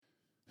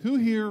Who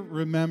here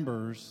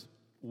remembers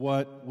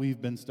what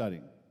we've been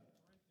studying?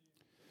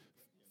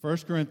 1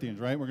 Corinthians,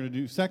 right? We're going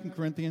to do 2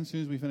 Corinthians as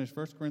soon as we finish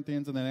 1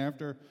 Corinthians, and then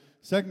after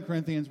 2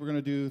 Corinthians, we're going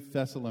to do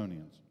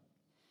Thessalonians.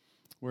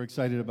 We're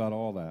excited about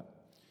all that.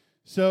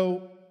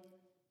 So,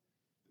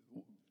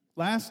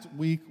 last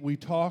week we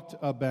talked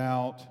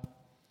about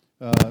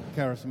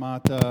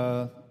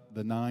charismata,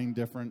 the 9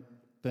 different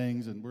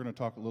things, and we're going to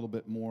talk a little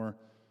bit more.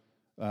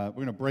 We're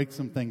going to break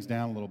some things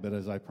down a little bit,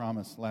 as I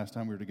promised last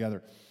time we were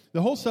together.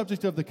 The whole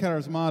subject of the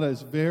charismata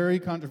is very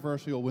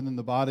controversial within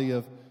the body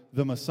of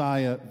the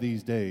Messiah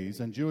these days,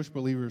 and Jewish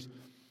believers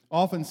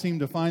often seem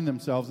to find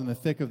themselves in the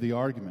thick of the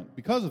argument.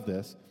 Because of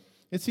this,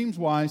 it seems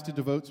wise to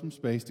devote some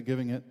space to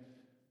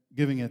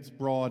giving its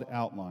broad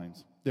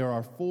outlines. There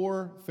are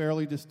 4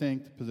 fairly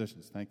distinct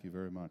positions. Thank you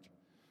very much.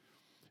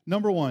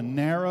 Number 1,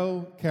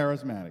 narrow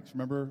charismatics.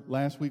 Remember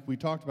last week we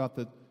talked about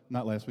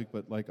not last week,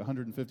 but like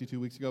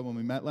 152 weeks ago when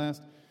we met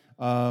last?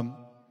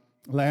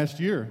 Last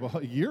year, well,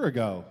 a year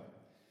ago.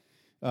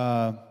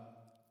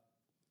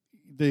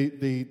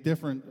 The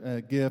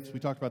different gifts, we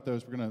talked about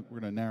those. We're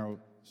gonna narrow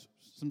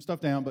some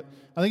stuff down, but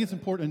I think it's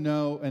important to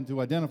know and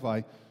to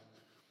identify,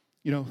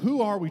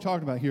 who are we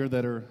talking about here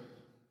that are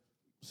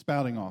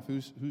spouting off?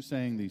 Who's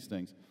saying these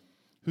things?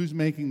 Who's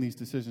making these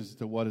decisions as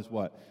to what is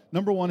what?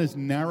 Number 1 is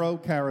narrow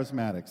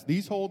charismatics.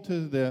 These hold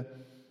to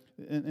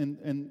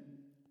and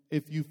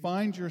if you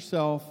find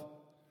yourself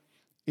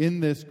in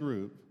this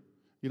group,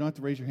 you don't have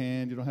to raise your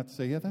hand. You don't have to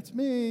say, yeah, that's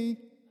me.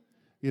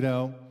 You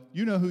know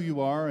who you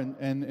are,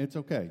 and it's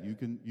okay.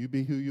 You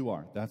be who you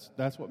are.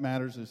 That's what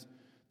matters, is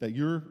that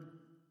you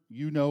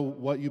know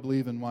what you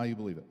believe and why you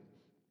believe it.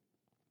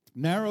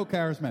 Narrow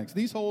charismatics.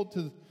 These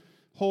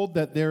hold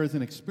that there is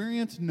an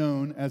experience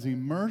known as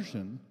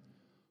immersion,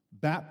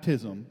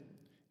 baptism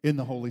in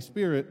the Holy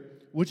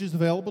Spirit, which is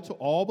available to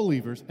all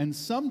believers and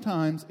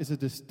sometimes is a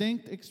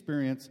distinct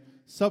experience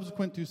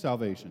subsequent to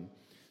salvation.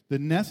 The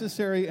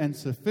necessary and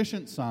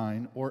sufficient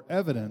sign or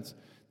evidence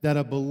that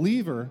a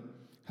believer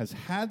has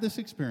had this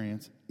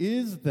experience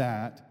is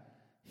that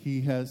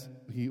he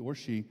or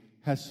she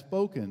has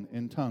spoken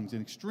in tongues.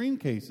 In extreme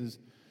cases,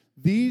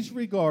 these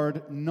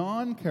regard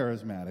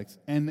non-charismatics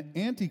and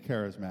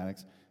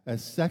anti-charismatics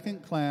as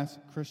second-class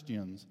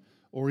Christians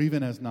or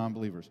even as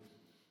non-believers.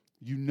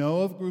 You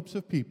know of groups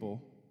of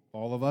people,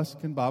 all of us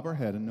can bob our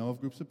head and know of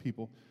groups of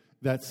people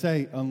that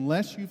say,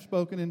 unless you've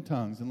spoken in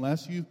tongues,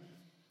 unless you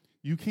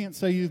can't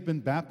say you've been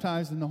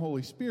baptized in the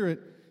Holy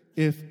Spirit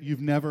if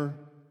you've never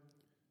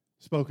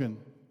spoken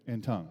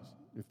in tongues,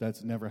 if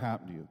that's never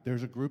happened to you.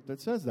 There's a group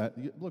that says that.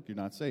 Look, you're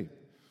not saved.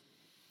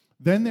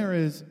 Then there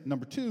is,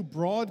 number 2,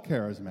 broad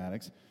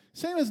charismatics.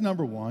 Same as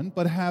number 1,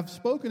 but having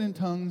spoken in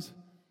tongues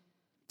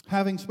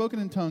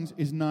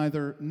is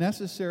neither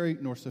necessary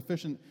nor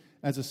sufficient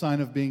as a sign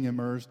of being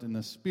immersed in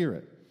the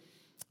Spirit.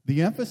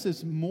 The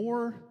emphasis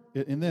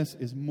in this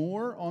is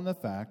more on the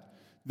fact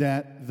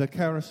that the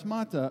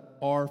charismata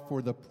are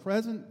for the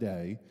present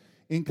day,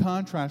 in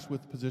contrast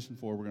with position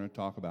 4 we're going to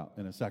talk about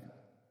in a second.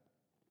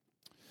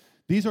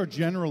 These are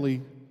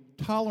generally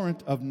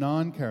tolerant of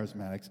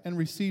non-charismatics and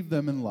receive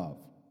them in love.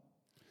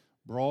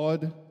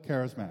 Broad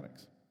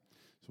charismatics.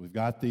 So we've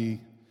got the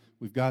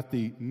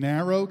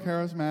narrow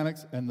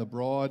charismatics and the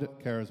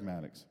broad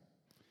charismatics.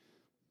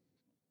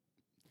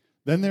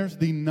 Then there's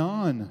the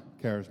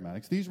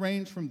non-charismatics. These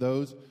range from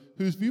those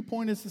whose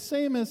viewpoint is the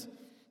same as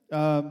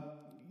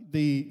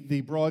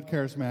the broad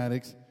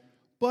charismatics,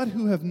 but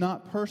who have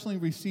not personally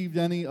received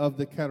any of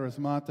the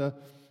charismata,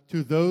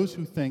 to those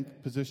who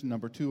think position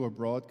number 2, or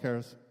broad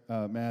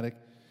charismatic,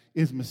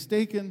 is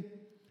mistaken,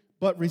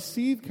 but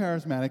receive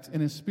charismatics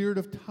in a spirit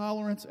of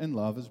tolerance and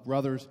love as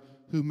brothers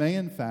who may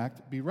in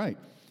fact be right.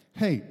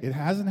 Hey, it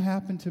hasn't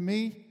happened to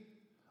me.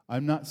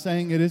 I'm not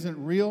saying it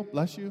isn't real.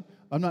 Bless you.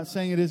 I'm not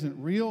saying it isn't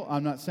real.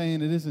 I'm not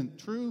saying it isn't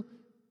true.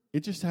 It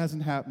just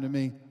hasn't happened to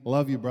me.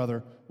 Love you,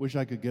 brother. Wish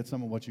I could get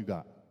some of what you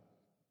got.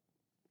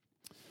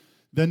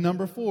 Then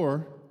number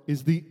 4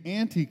 is the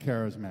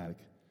anti-charismatic.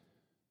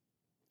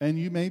 And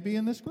you may be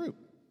in this group.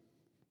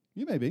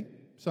 You may be.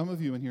 Some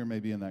of you in here may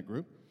be in that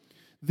group.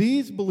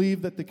 These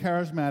believe that the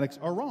charismatics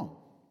are wrong,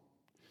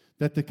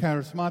 that the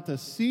charismata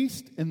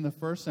ceased in the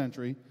first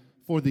century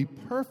for the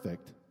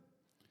perfect,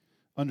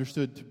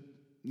 understood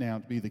now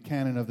to be the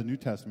canon of the New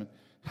Testament,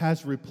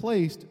 has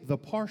replaced the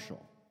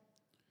partial.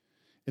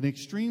 In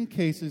extreme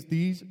cases,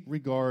 these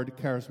regard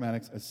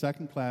charismatics as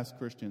second-class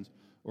Christians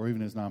or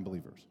even as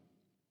non-believers.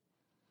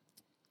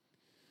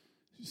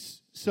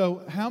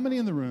 So how many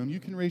in the room, you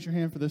can raise your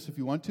hand for this if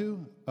you want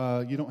to,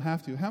 you don't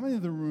have to, how many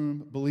in the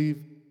room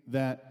believe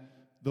that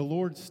the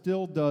Lord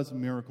still does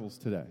miracles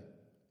today?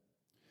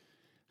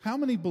 How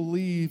many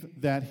believe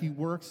that He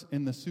works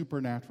in the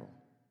supernatural?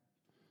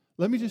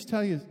 Let me just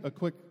tell you a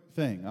quick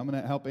thing. I'm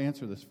going to help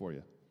answer this for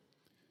you.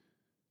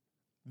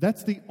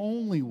 That's the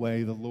only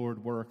way the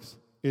Lord works,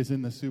 is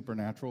in the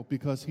supernatural,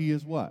 because He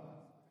is what?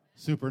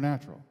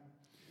 Supernatural.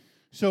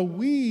 So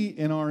we,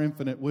 in our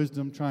infinite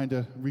wisdom, trying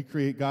to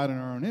recreate God in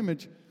our own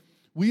image,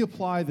 we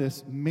apply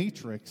this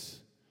matrix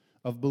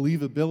of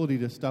believability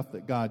to stuff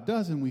that God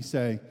does, and we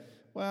say,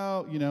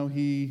 well,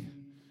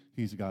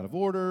 he's a God of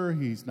order,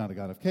 he's not a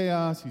God of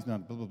chaos, he's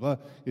not blah, blah, blah.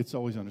 It's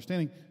always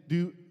understanding.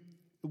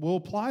 We'll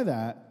apply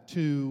that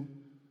to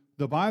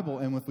the Bible,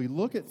 and if we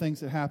look at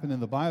things that happen in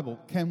the Bible,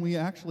 can we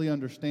actually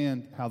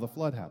understand how the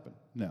flood happened?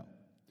 No.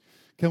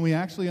 Can we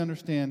actually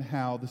understand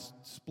how the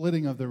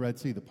splitting of the Red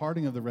Sea, the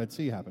parting of the Red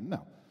Sea happened?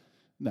 No.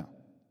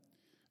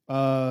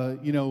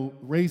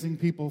 Raising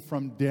people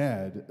from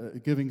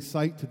dead, giving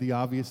sight to the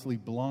obviously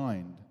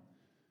blind.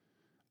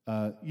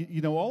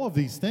 All of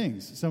these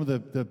things, some of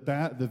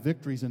the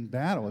victories in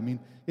battle, I mean,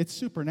 it's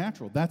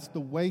supernatural. That's the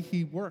way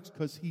he works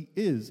because he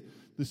is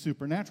the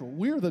supernatural.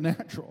 We're the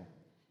natural.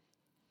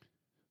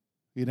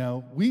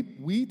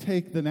 We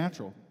take the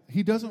natural.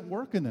 He doesn't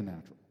work in the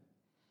natural.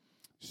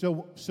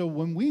 So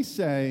when we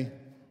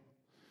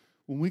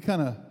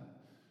kind of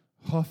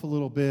huff a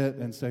little bit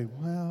and say,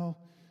 well,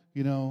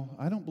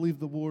 I don't believe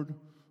the Lord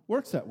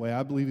works that way.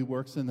 I believe he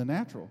works in the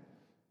natural.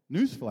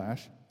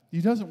 Newsflash,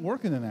 he doesn't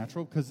work in the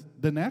natural because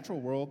the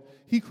natural world,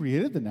 he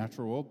created the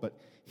natural world, but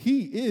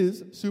he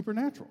is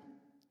supernatural.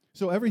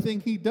 So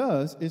everything he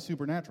does is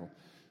supernatural.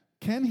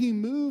 Can he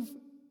move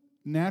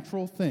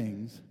natural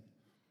things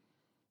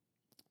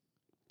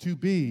to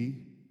be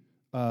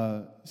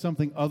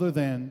something other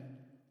than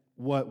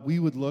what we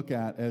would look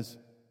at as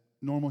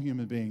normal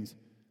human beings,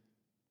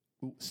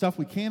 stuff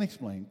we can't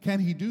explain? Can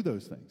he do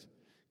those things?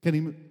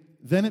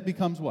 Then it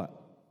becomes what?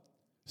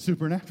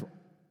 Supernatural.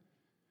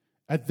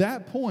 At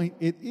that point,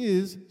 it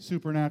is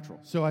supernatural.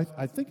 So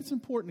I think it's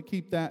important to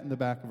keep that in the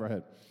back of our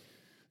head.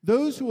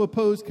 Those who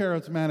oppose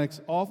charismatics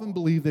often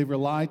believe the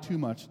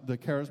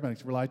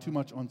charismatics rely too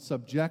much on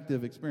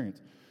subjective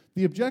experience.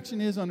 The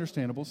objection is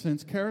understandable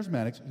since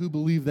charismatics who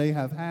believe they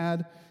have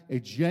had a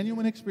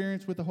genuine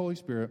experience with the Holy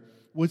Spirit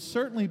would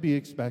certainly be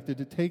expected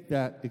to take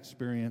that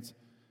experience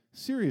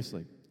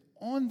seriously.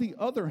 On the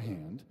other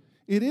hand,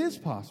 it is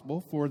possible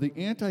for the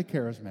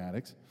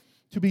anti-charismatics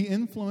to be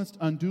influenced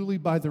unduly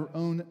by their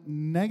own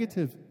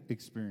negative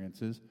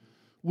experiences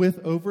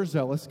with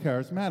overzealous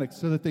charismatics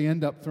so that they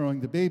end up throwing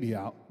the baby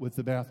out with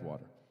the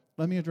bathwater.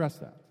 Let me address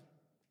that.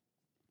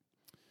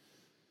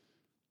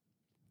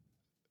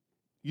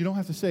 You don't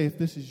have to say if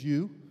this is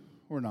you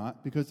or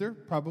not, because there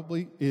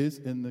probably is,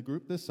 in the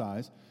group this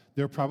size,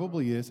 there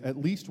probably is at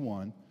least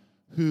one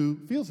who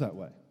feels that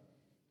way.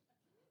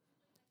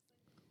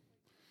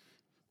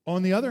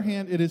 On the other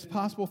hand, it is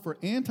possible for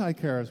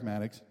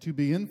anti-charismatics to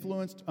be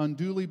influenced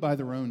unduly by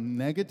their own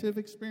negative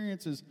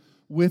experiences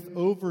with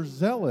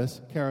overzealous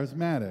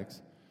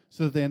charismatics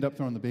so that they end up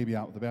throwing the baby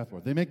out with the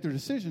bathwater. They make their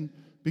decision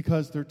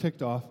because they're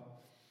ticked off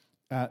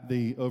at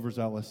the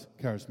overzealous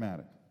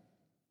charismatic.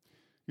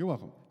 You're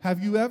welcome.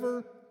 Have you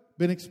ever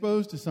been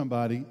exposed to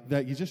somebody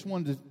that you just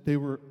they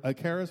were a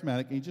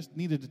charismatic and you just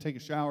needed to take a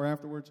shower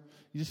afterwards?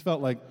 You just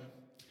felt like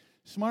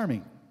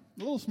smarmy, a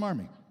little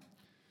smarmy.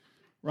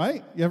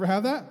 Right? You ever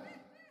have that?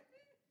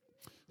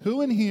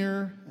 Who in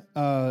here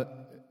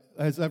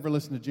has ever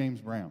listened to James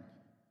Brown?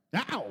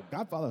 Ow!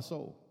 Godfather of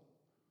Soul.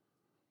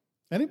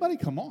 Anybody?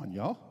 Come on,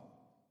 y'all.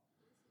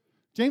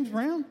 James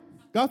Brown?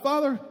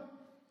 Godfather?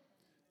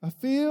 I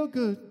feel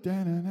good.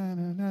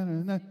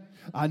 Da-na-na-na-na-na.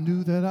 I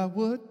knew that I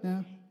would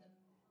now.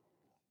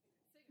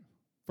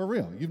 For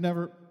real. You've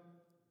never...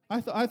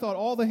 I thought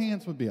all the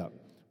hands would be up.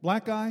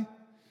 Black guy?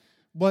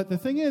 But the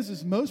thing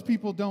is most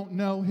people don't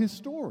know his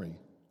story.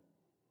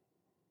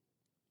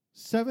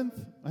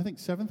 Seventh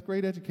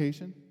grade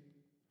education,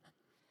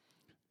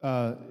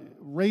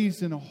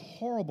 raised in a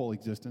horrible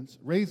existence,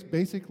 raised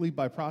basically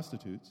by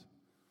prostitutes,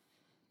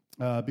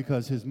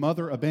 because his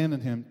mother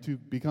abandoned him to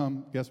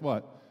become, guess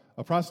what,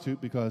 a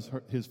prostitute because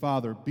his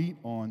father beat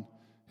on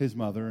his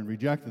mother and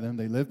rejected them.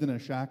 They lived in a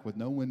shack with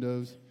no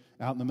windows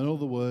out in the middle of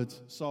the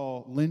woods,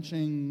 saw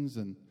lynchings,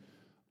 and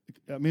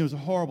it was a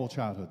horrible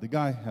childhood. The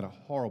guy had a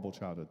horrible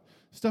childhood.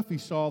 Stuff he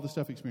saw, the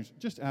stuff he experienced,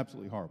 just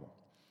absolutely horrible.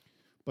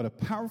 But a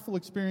powerful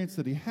experience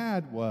that he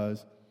had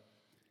was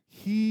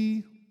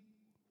he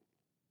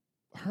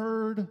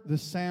heard the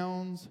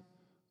sounds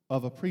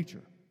of a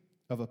preacher,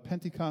 of a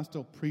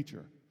Pentecostal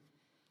preacher.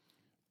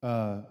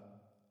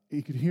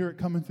 He could hear it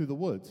coming through the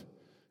woods.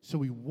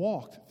 So he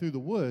walked through the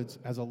woods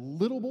as a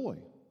little boy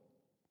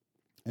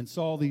and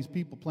saw these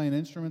people playing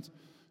instruments,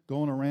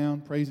 going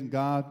around, praising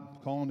God,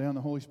 calling down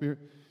the Holy Spirit.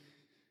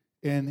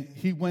 And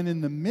he went in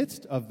the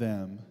midst of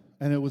them.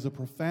 And it was a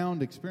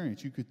profound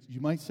experience.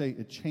 You might say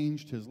it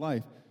changed his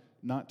life,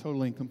 not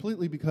totally and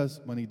completely,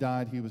 because when he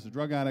died, he was a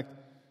drug addict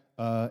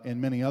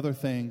and many other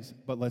things.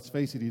 But let's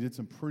face it, he did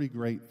some pretty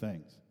great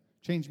things.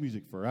 Changed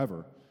music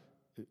forever,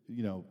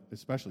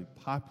 especially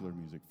popular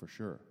music for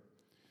sure.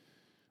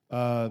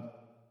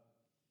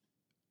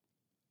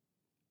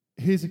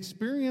 His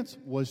experience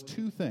was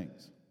two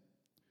things.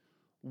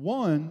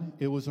 One,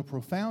 it was a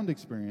profound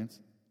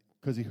experience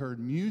because he heard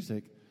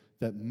music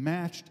that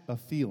matched a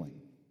feeling.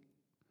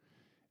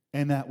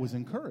 And that was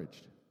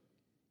encouraged.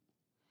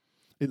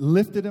 It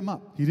lifted him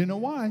up. He didn't know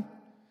why.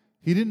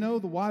 He didn't know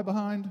the why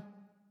behind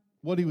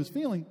what he was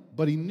feeling,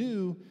 but he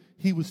knew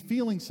he was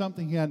feeling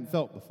something he hadn't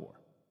felt before.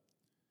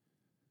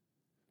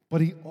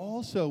 But he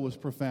also was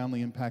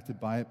profoundly impacted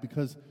by it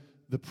because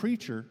the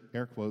preacher,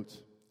 air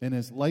quotes, in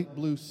his light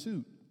blue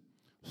suit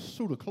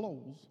of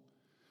clothes,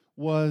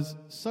 was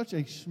such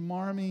a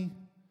smarmy,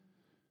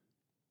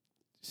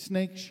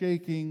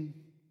 snake-shaking,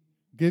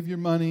 give your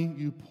money,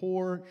 you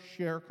poor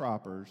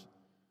sharecroppers,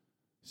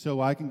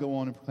 so I can go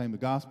on and proclaim the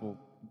gospel,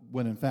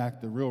 when in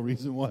fact the real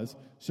reason was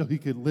so he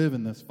could live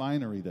in this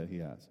finery that he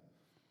has.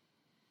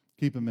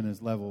 Keep him in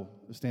his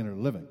standard of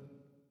living.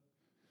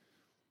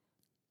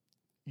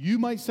 You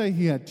might say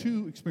he had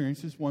two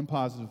experiences, one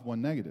positive,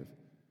 one negative.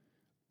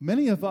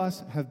 Many of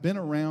us have been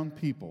around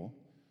people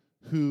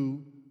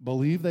who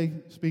believe they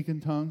speak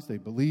in tongues. They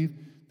believe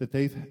that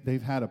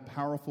they've had a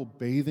powerful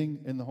bathing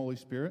in the Holy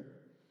Spirit,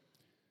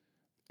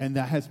 and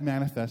that has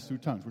manifested through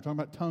tongues. We're talking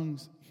about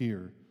tongues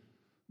here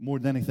more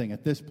than anything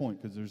at this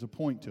point, because there's a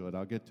point to it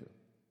I'll get to.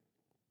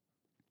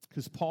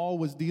 Because Paul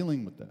was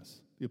dealing with this,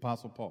 the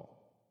Apostle Paul.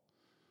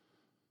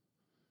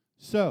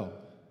 So,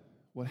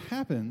 what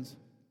happens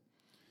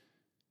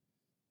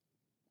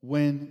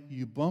when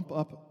you bump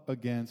up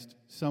against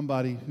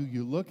somebody who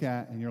you look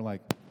at and you're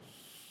like,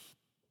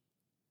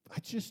 I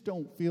just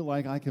don't feel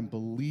like I can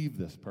believe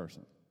this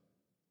person.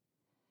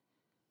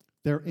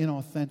 They're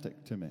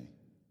inauthentic to me.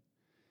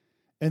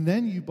 And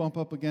then you bump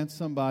up against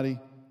somebody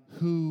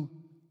who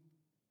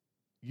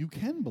you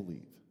can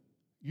believe.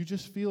 You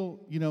just feel,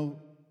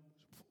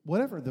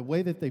 whatever, the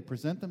way that they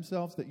present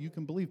themselves, that you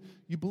can believe.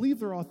 You believe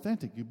they're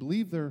authentic. You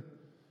believe they're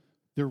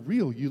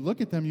real. You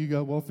look at them, you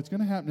go, well, if it's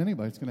going to happen to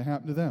anybody, it's going to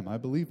happen to them. I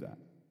believe that.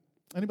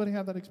 Anybody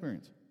have that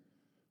experience?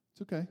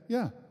 It's okay.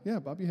 Yeah,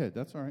 bob your head.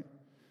 That's all right.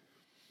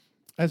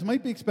 As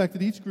might be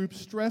expected, each group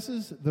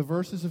stresses the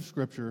verses of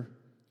Scripture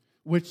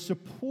which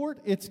support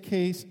its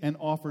case and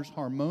offers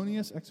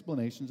harmonious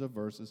explanations of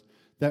verses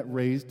that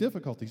raise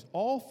difficulties.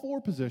 All four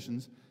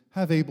positions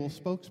have able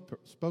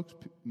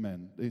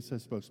spokesmen. It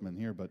says spokesmen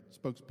here, but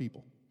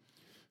spokespeople,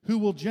 who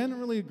will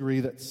generally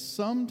agree that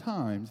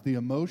sometimes the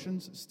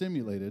emotions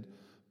stimulated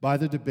by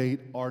the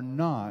debate are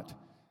not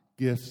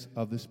gifts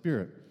of the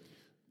Spirit.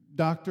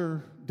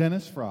 Dr.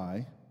 Dennis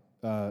Fry,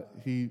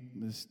 he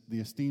is the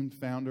esteemed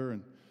founder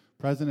and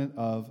president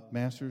of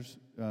Masters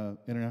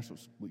International,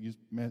 used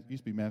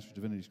to be Masters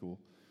Divinity School.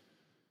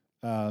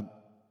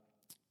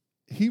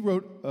 He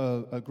wrote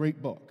a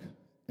great book,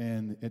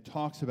 and it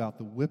talks about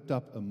the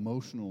whipped-up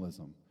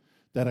emotionalism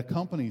that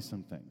accompanies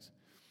some things.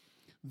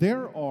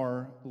 There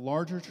are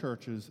larger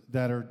churches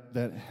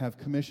that have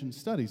commissioned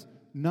studies,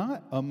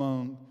 not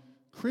among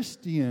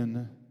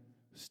Christian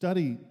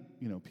study,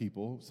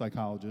 people,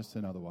 psychologists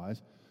and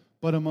otherwise,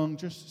 but among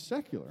just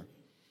secular,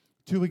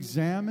 to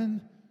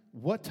examine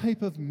what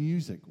type of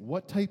music,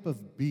 what type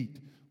of beat,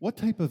 what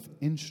type of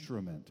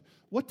instrument,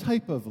 what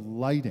type of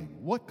lighting,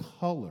 what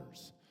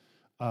colors,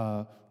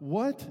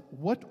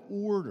 what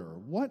order,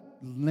 what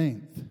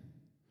length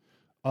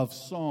of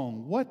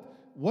song,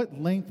 what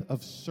length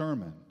of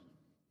sermon,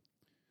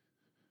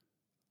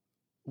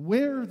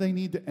 where they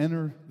need to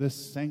enter this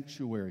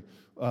sanctuary.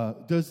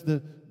 Does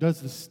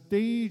the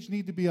stage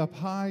need to be up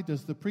high?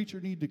 Does the preacher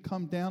need to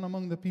come down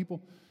among the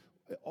people?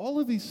 All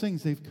of these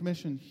things, they've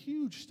commissioned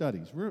huge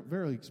studies,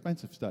 very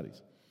expensive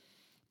studies,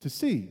 to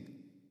see,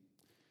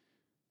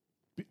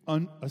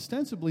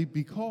 ostensibly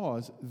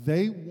because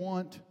they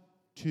want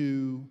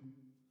to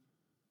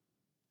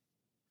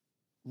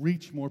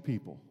reach more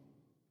people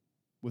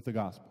with the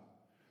gospel.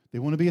 They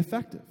want to be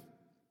effective.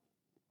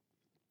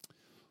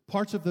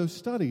 Parts of those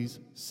studies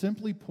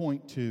simply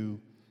point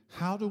to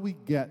how do we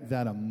get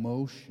that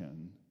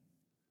emotion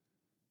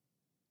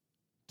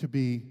to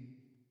be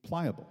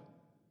pliable,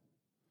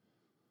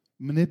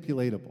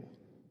 manipulatable,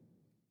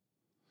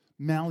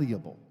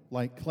 malleable,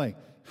 like clay.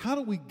 How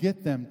do we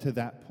get them to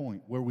that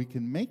point where we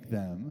can make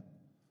them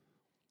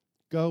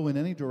go in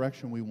any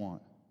direction we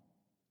want?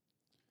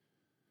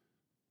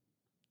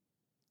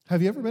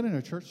 Have you ever been in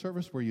a church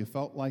service where you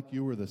felt like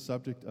you were the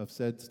subject of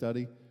said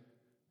study?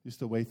 Just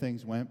the way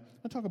things went.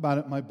 I talk about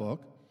it in my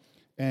book.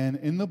 And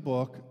in the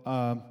book,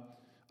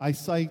 I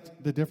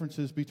cite the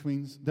differences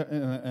between,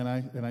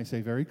 and I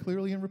say very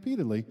clearly and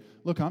repeatedly,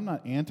 look, I'm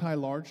not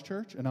anti-large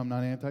church and I'm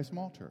not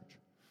anti-small church.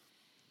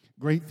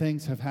 Great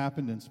things have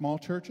happened in small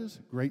churches.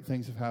 Great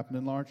things have happened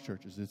in large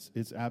churches.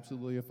 It's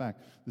absolutely a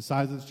fact. The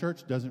size of the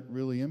church doesn't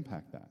really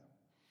impact that.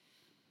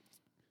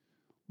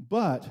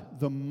 But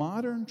the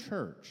modern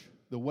church,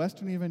 the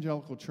Western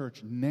evangelical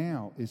church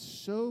now is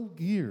so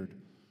geared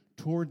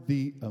toward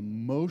the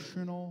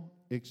emotional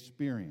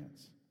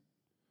experience,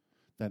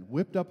 that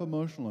whipped up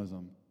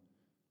emotionalism,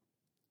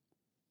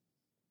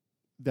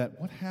 that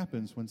what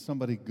happens when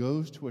somebody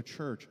goes to a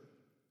church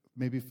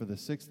maybe for the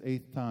 6th,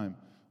 8th time,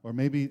 or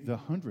maybe the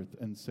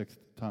 106th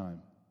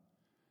time,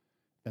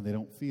 and they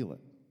don't feel it.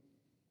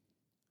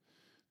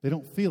 They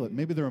don't feel it.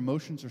 Maybe their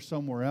emotions are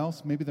somewhere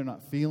else. Maybe they're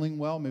not feeling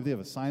well. Maybe they have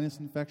a sinus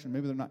infection.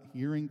 Maybe they're not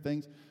hearing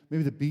things.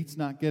 Maybe the beat's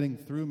not getting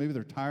through. Maybe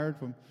they're tired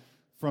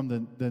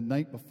from the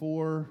night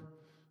before.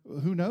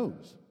 Who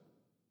knows?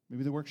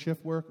 Maybe they work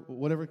shift work,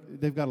 whatever.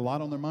 They've got a lot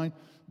on their mind.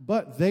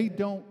 But they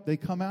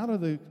come out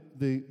of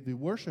the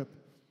worship.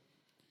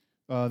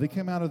 They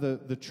came out of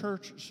the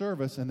church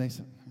service and they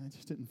said, I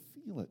just didn't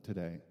feel it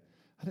today.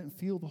 I didn't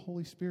feel the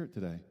Holy Spirit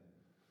today.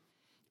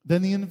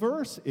 Then the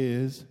inverse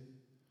is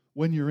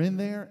when you're in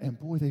there and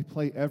boy, they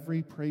play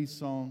every praise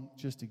song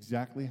just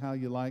exactly how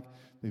you like.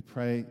 They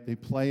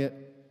play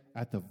it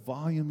at the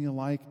volume you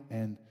like,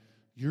 and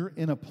you're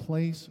in a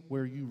place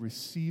where you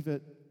receive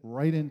it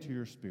right into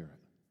your spirit.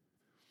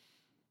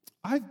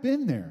 I've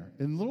been there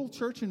in a little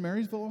church in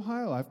Marysville,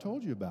 Ohio. I've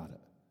told you about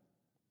it.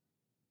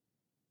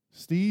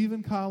 Steve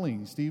and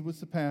Colleen. Steve was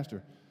the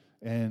pastor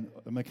and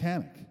a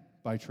mechanic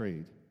by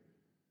trade.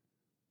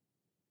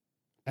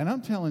 And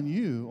I'm telling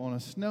you, on a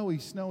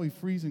snowy,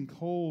 freezing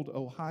cold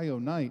Ohio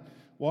night,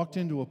 walked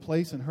into a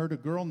place and heard a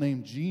girl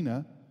named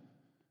Gina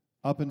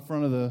up in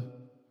front of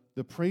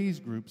the praise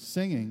group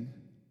singing.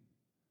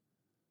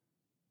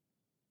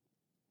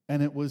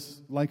 And it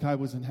was like I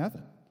was in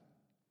heaven.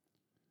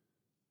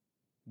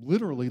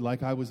 Literally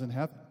like I was in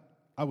heaven.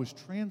 I was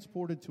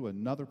transported to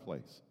another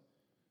place.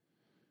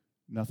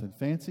 Nothing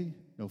fancy,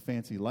 no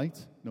fancy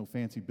lights, no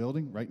fancy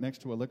building, right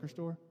next to a liquor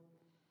store.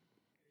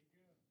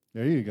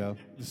 There you go.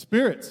 The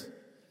spirits.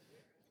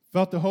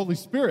 Felt the Holy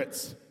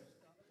Spirits.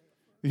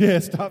 Yeah,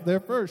 stop there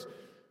first.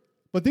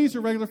 But these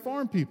are regular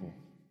farm people.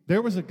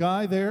 There was a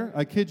guy there,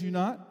 I kid you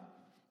not.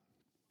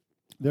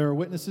 There are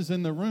witnesses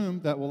in the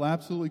room that will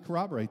absolutely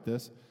corroborate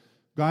this.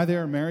 Guy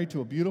there married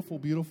to a beautiful,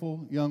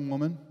 beautiful young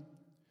woman.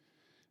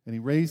 And he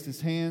raised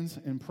his hands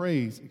in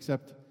praise,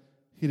 except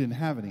he didn't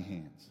have any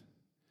hands.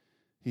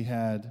 He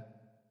had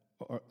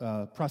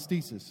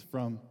prosthesis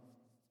from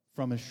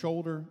his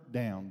shoulder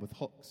down with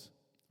hooks,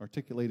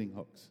 articulating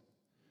hooks.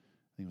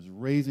 He was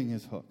raising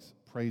his hooks,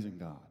 praising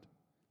God.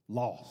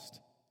 Lost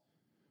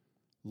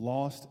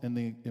in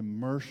the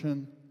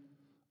immersion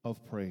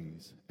of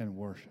praise and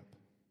worship.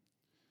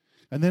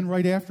 And then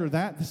right after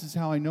that, this is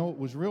how I know it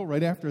was real,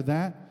 right after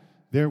that,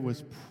 there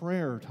was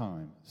prayer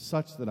time,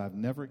 such that I've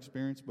never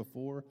experienced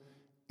before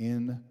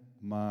in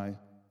my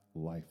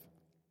life.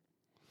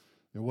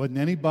 There wasn't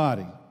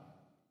anybody,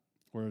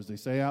 or as they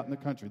say out in the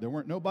country, there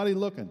weren't nobody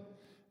looking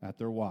at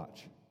their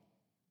watch,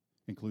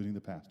 including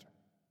the pastor.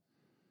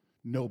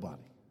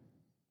 Nobody.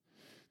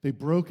 They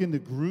broke into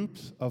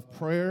groups of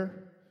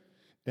prayer,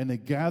 and they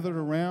gathered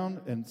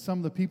around, and some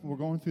of the people were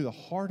going through the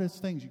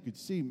hardest things. You could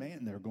see,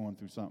 man, they're going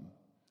through something.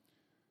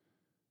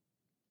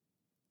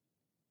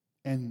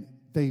 And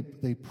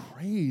they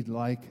prayed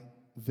like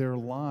their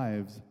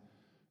lives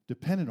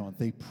depended on it.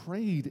 They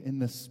prayed in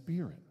the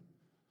Spirit.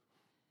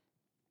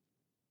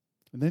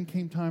 And then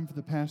came time for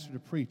the pastor to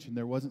preach, and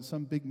there wasn't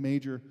some big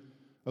major,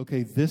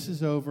 okay, this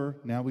is over,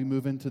 now we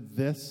move into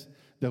this.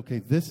 Okay,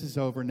 this is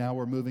over, now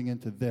we're moving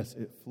into this.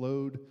 It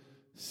flowed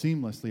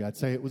seamlessly. I'd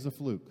say it was a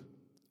fluke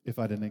if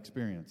I didn't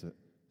experience it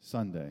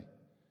Sunday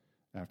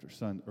after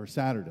Sunday, or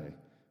Saturday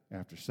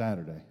after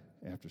Saturday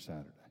after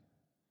Saturday.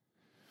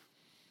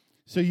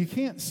 So you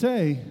can't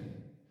say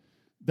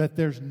that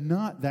there's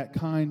not that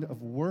kind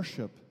of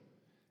worship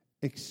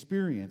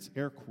experience,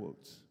 air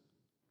quotes,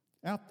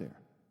 out there.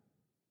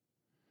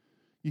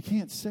 You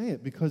can't say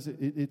it because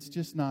it's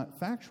just not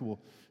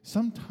factual.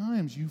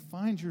 Sometimes you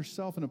find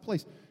yourself in a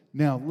place.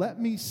 Now, let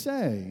me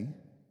say,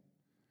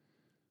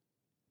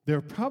 there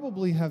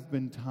probably have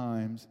been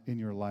times in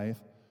your life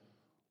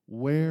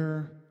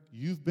where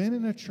you've been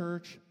in a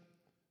church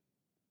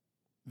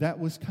that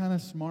was kind of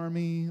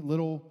smarmy,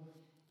 little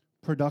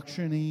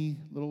production-y,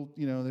 little,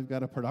 they've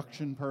got a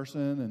production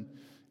person and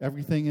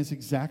everything is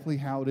exactly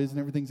how it is and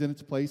everything's in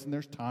its place and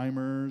there's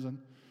timers and,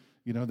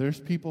 there's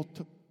people,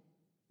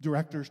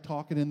 directors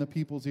talking in the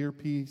people's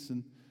earpiece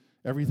and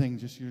everything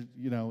just,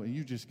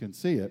 you just can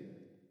see it.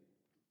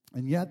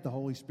 And yet the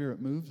Holy Spirit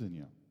moves in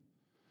you.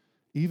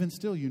 Even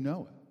still, you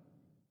know it.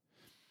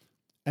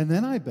 And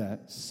then I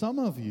bet some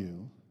of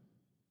you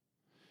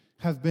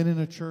have been in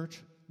a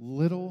church,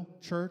 little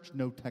church,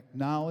 no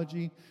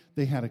technology.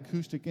 They had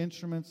acoustic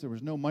instruments. There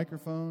was no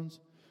microphones.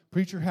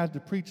 Preacher had to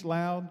preach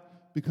loud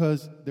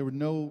because there was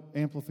no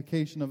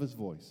amplification of his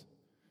voice.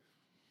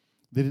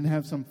 They didn't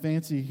have some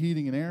fancy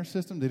heating and air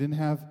system. They didn't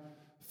have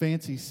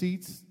fancy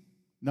seats.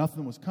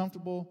 Nothing was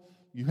comfortable.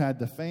 You had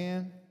the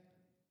fan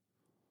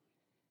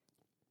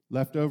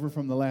left over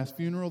from the last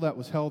funeral that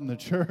was held in the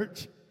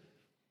church.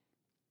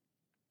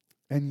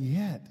 And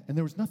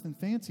there was nothing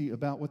fancy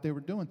about what they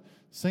were doing.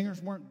 Singers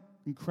weren't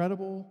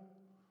incredible.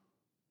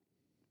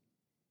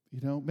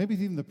 Maybe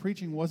even the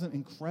preaching wasn't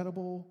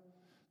incredible.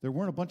 There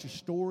weren't a bunch of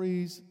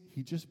stories.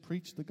 He just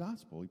preached the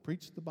gospel. He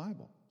preached the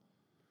Bible.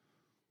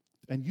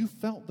 And you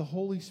felt the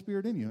Holy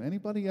Spirit in you.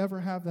 Anybody ever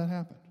have that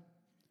happen?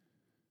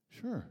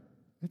 Sure,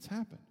 it's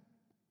happened.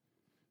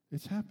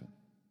 It's happened.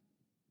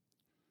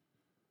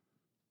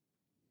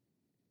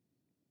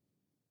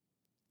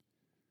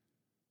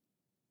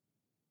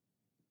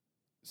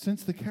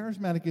 Since the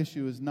charismatic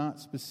issue is not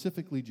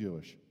specifically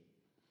Jewish,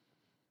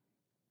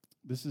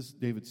 this is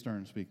David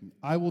Stern speaking,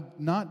 I will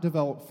not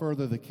develop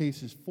further the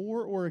cases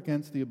for or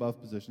against the above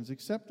positions,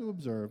 except to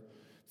observe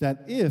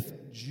that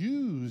if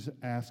Jews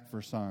ask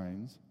for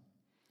signs,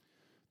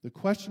 the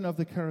question of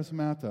the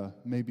charismata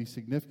may be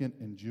significant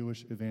in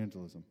Jewish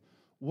evangelism.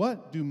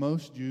 What do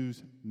most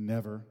Jews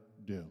never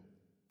do?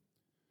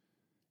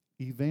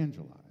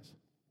 Evangelize.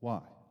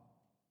 Why?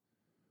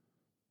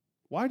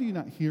 Why do you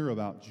not hear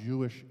about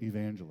Jewish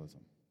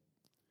evangelism?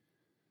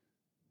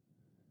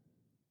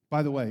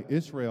 By the way,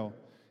 Israel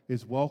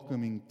is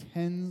welcoming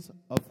tens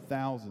of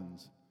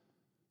thousands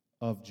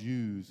of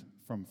Jews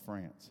from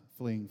France,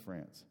 fleeing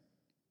France,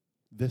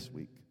 this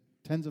week.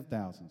 Tens of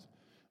thousands.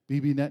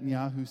 Bibi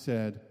Netanyahu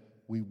said,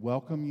 "We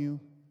welcome you.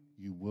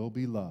 You will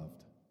be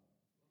loved.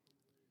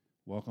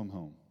 Welcome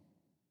home."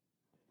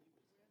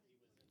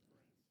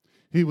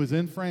 He was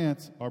in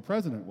France. Our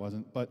president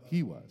wasn't, but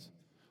he was.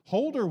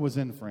 Holder was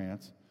in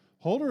France.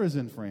 Holder is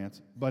in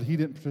France, but he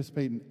didn't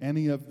participate in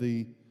any of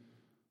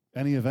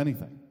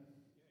anything.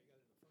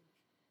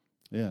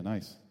 Yeah,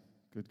 nice.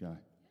 Good guy.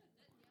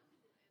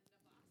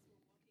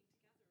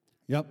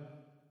 Yep.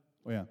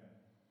 Oh, yeah.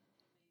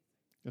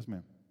 Yes,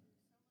 ma'am.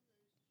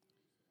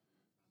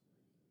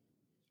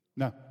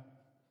 No.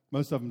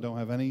 Most of them don't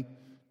have any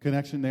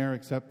connection there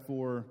except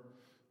for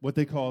what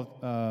they call,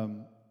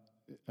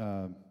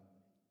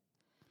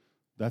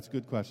 that's a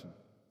good question.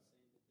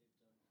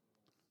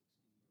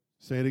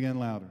 Say it again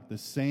louder. The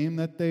same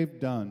that they've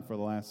done for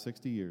the last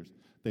 60 years.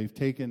 They've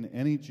taken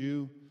any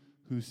Jew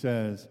who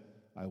says,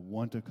 "I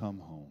want to come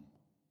home."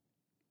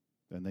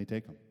 Then they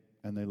take them,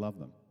 and they love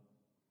them.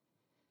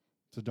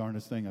 It's the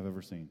darndest thing I've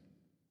ever seen.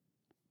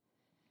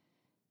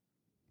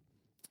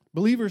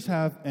 Believers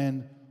have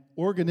an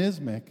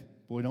organismic,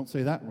 boy, don't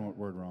say that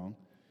word wrong,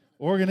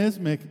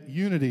 organismic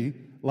unity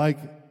like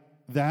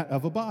that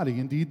of a body.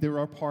 Indeed, there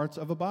are parts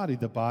of a body,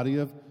 the body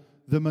of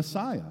the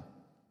Messiah.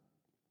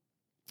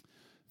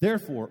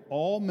 Therefore,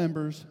 all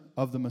members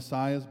of the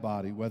Messiah's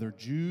body, whether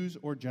Jews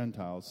or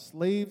Gentiles,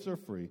 slaves or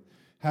free,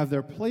 have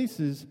their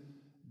places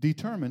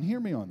determined, hear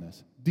me on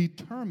this,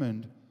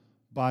 determined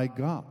by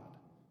God,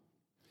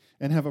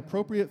 and have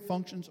appropriate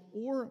functions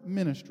or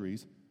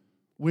ministries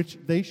which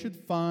they should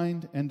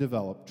find and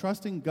develop,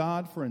 trusting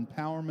God for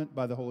empowerment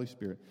by the Holy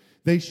Spirit.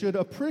 They should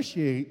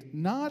appreciate,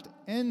 not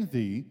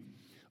envy,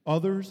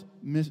 others'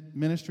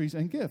 ministries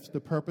and gifts. The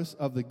purpose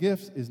of the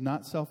gifts is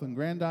not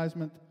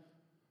self-aggrandizement,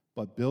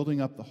 but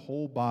building up the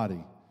whole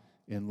body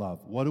in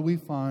love. What do we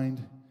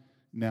find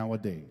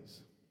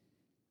nowadays?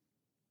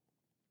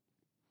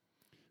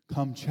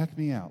 Come check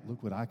me out.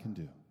 Look what I can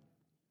do.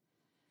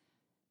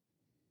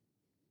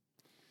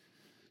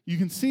 You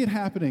can see it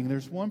happening.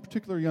 There's one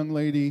particular young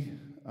lady,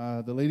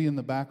 the lady in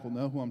the back will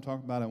know who I'm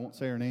talking about. I won't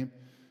say her name,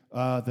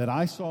 that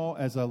I saw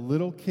as a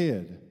little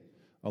kid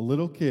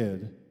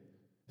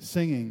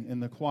singing in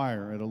the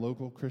choir at a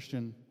local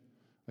Christian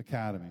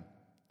academy.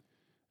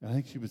 And I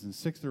think she was in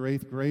 6th or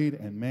 8th grade,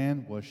 and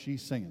man, was she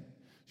singing.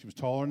 She was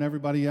taller than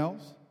everybody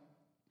else,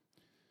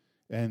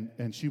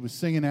 and she was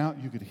singing out.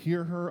 You could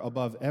hear her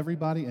above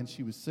everybody, and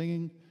she was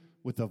singing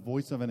with the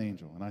voice of an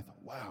angel. And I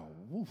thought, wow,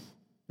 woof,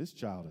 this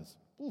child is,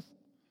 woof.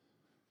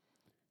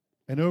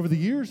 And over the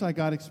years, I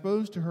got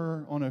exposed to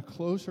her on a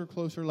closer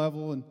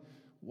level and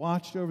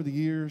watched over the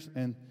years,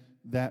 and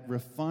that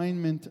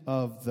refinement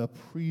of the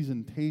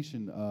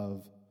presentation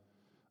of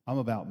I'm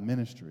about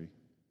ministry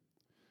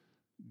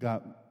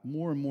got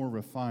more and more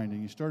refined,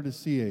 and you started to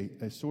see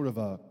a sort of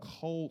a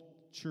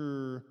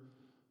culture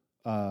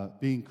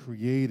being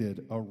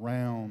created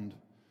around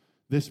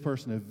this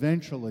person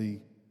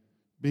eventually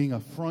being a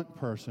front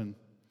person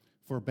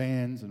for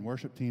bands and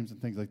worship teams and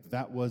things like that.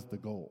 That was the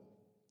goal.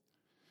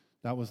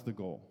 That was the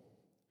goal.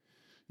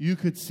 You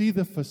could see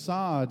the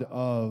facade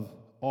of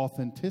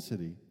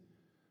authenticity,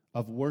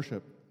 of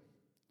worship,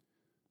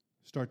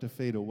 start to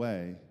fade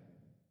away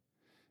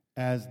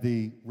as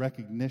the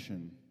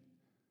recognition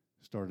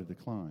started to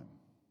climb.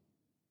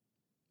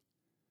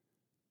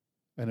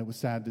 And it was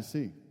sad to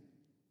see.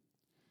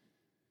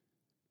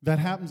 That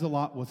happens a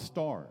lot with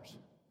stars.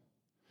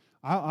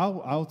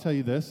 I'll tell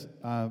you this.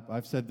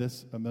 I've said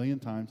this a million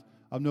times.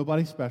 I'm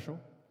nobody special.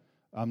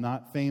 I'm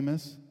not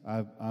famous.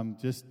 I'm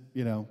just,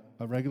 a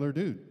regular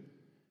dude.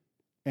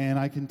 And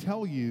I can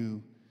tell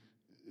you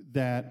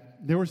that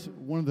there was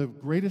one of the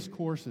greatest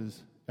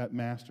courses at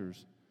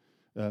Masters,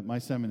 my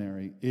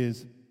seminary,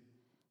 is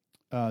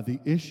the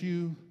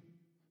issue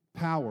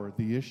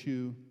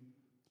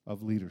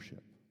of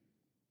leadership.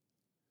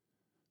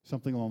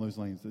 Something along those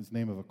lines. It's the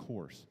name of a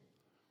course.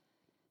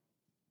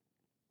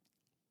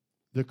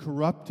 The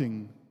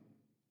corrupting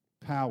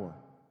power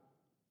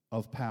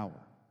of power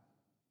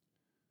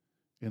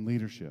in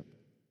leadership.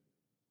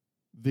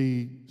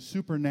 The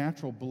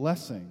supernatural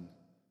blessing,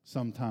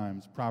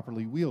 sometimes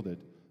properly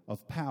wielded,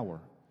 of power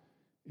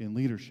in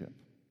leadership.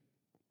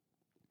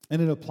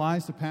 And it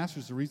applies to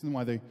pastors. The reason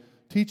why they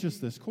teach us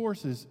this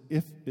course is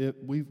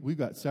we've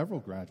got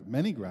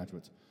many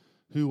graduates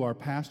who are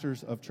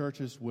pastors of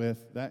churches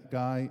with that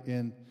guy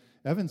in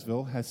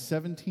Evansville has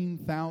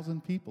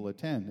 17,000 people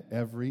attend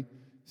every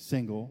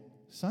single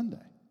Sunday.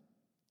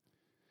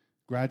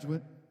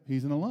 Graduate,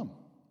 he's an alum.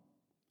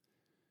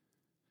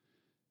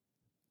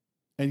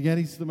 And yet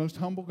he's the most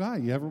humble guy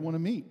you ever want to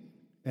meet.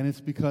 And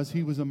it's because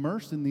he was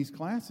immersed in these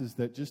classes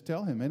that just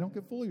tell him, hey, don't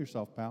get full of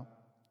yourself, pal.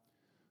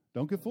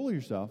 Don't get full of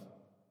yourself.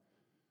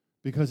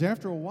 Because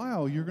after a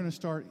while, you're going to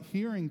start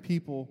hearing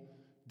people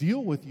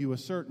deal with you a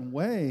certain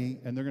way,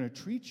 and they're going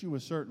to treat you a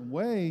certain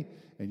way,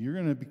 and you're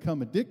going to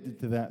become addicted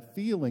to that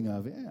feeling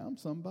of, yeah, I'm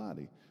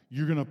somebody.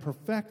 You're going to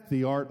perfect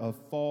the art of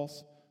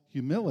false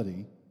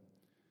humility,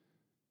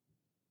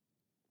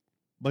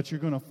 but you're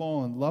going to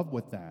fall in love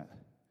with that,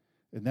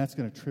 and that's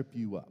going to trip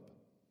you up.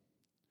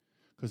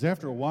 Because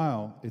after a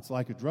while, it's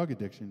like a drug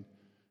addiction.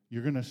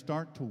 You're going to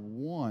start to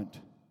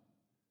want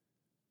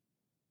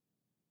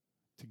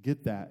to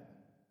get that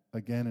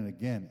again and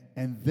again.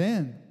 And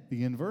then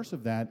the inverse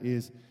of that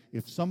is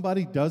if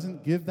somebody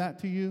doesn't give that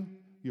to you,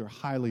 you're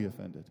highly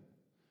offended.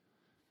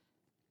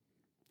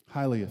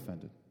 Highly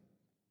offended.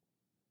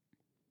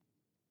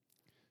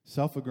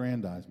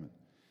 Self-aggrandizement.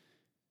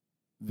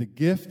 The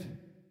gift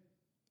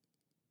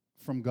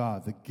from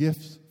God, the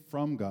gifts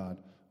from God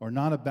are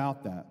not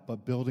about that,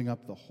 but building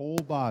up the whole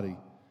body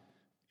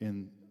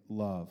in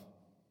love.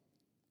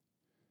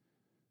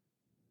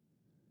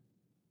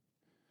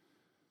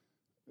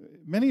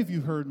 Many of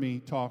you heard me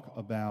talk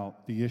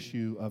about the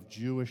issue of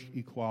Jewish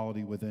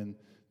equality within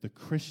the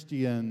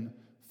Christian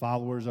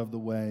followers of the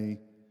way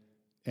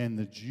and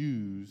the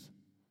Jews.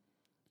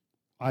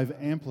 I've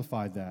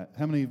amplified that.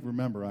 How many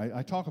remember?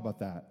 I talk about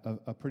that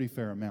a pretty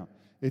fair amount.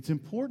 It's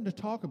important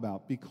to talk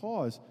about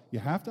because you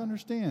have to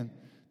understand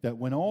that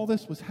when all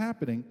this was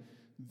happening,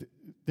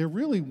 there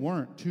really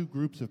weren't two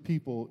groups of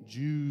people,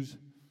 Jews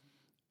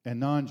and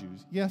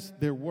non-Jews. Yes,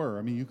 there were.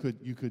 I mean, you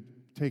could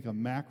take a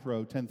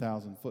macro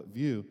 10,000-foot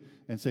view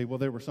and say, well,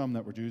 there were some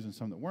that were Jews and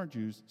some that weren't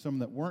Jews. Some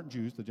that weren't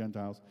Jews, the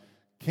Gentiles,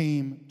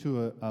 came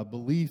to a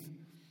belief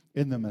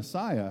in the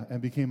Messiah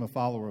and became a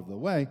follower of the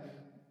way.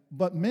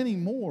 But many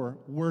more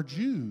were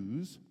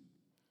Jews.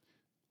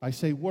 I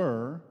say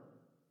were,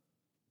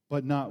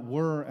 but not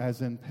were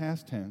as in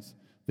past tense.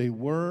 They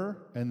were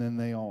and then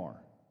they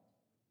are.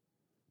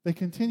 They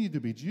continued to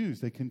be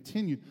Jews. They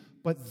continued,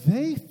 but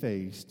they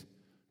faced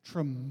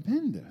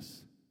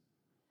tremendous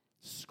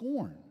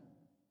scorn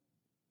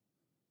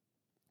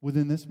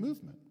within this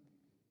movement.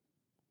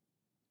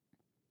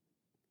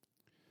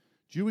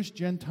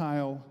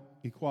 Jewish-Gentile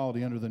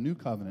equality under the New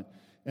Covenant,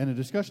 and a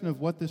discussion of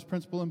what this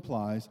principle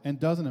implies and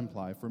doesn't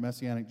imply for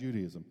Messianic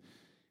Judaism.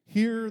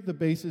 Here, the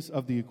basis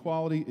of the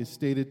equality is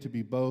stated to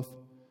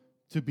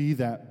be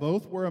that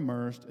both were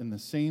immersed in the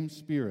same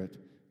Spirit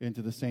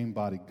into the same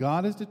body.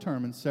 God has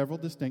determined several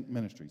distinct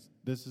ministries.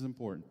 This is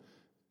important.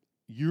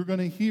 You're going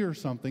to hear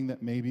something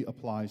that maybe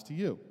applies to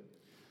you.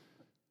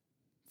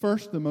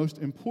 First, the most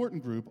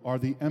important group are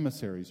the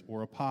emissaries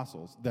or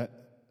apostles.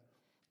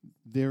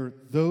 They're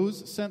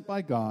those sent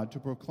by God to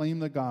proclaim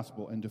the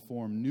gospel and to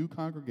form new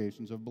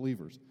congregations of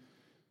believers.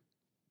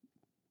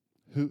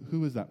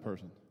 Who is that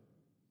person?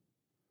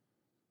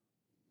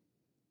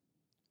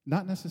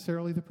 Not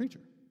necessarily the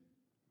preacher.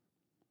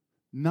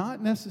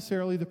 Not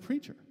necessarily the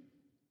preacher.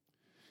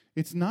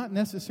 It's not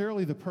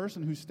necessarily the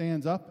person who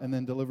stands up and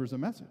then delivers a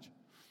message.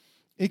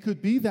 It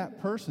could be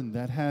that person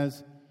that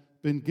has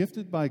been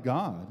gifted by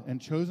God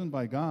and chosen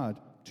by God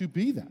to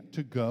be that,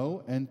 to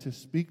go and to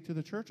speak to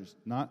the churches,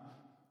 not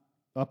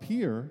up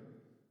here,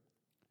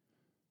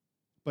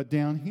 but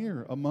down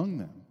here among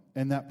them.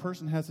 And that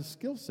person has a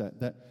skill set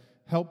that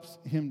helps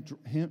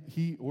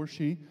he or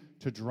she,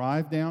 to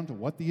drive down to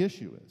what the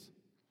issue is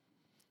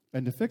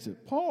and to fix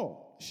it.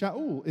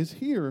 Shaul is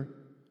here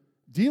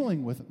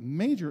dealing with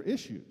major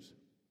issues.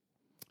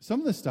 Some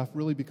of this stuff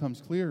really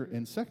becomes clear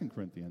in 2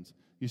 Corinthians.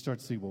 You start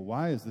to see, well,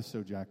 why is this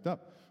so jacked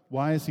up?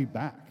 Why is he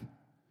back?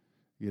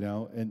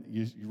 And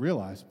you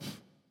realize,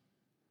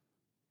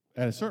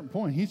 at a certain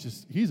point,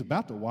 he's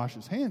about to wash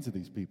his hands of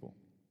these people.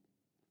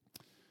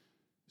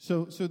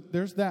 So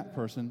there's that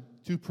person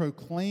to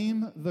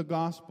proclaim the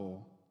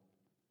gospel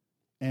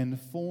and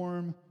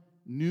form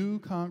new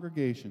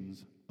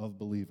congregations of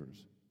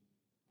believers.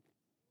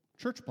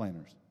 Church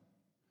planters.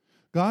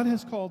 God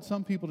has called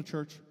some people to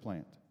church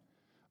plant.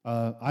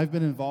 I've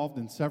been involved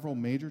in several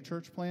major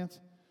church plants,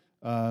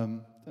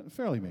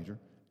 fairly major,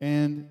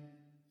 and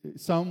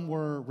some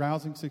were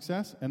rousing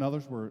success, and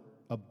others were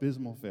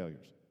abysmal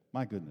failures.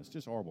 My goodness,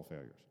 just horrible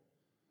failures.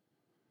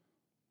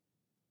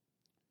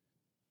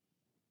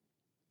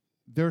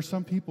 There are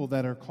some people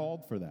that are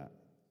called for that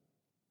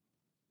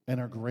and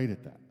are great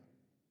at that.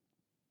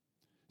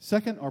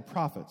 Second are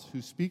prophets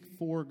who speak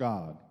for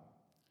God.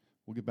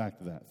 We'll get back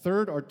to that.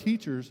 Third are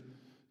teachers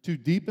to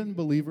deepen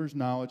believers'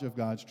 knowledge of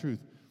God's truth.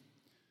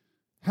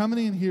 How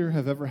many in here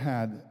have ever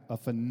had a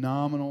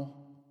phenomenal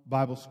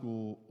Bible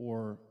school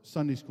or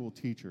Sunday school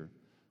teacher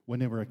when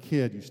they were a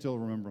kid? You still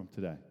remember them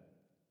today?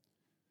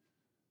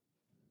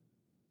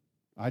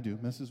 I do.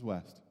 Mrs.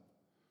 West. I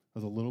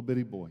was a little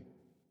bitty boy.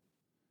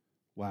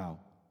 Wow.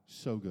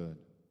 So good.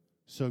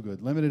 So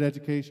good. Limited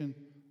education.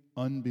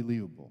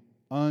 Unbelievable.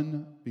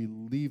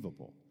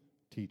 Unbelievable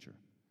teacher.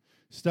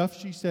 Stuff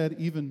she said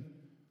even,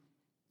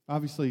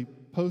 obviously,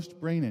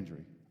 post-brain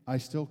injury. I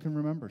still can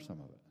remember some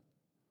of it.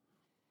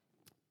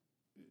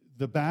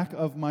 The back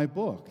of my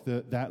book,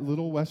 that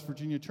little West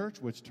Virginia church,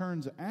 which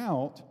turns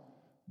out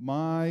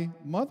my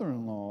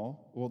mother-in-law,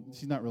 well,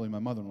 she's not really my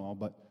mother-in-law,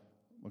 but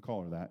we'll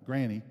call her that,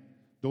 Granny,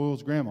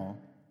 Doyle's grandma,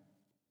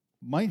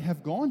 might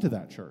have gone to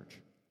that church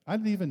I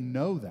didn't even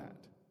know that.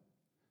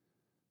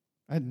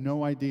 I had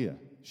no idea.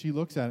 She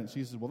looks at it and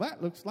she says, well,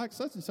 that looks like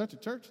such and such a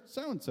church,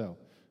 so-and-so.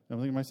 I'm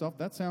thinking to myself,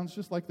 that sounds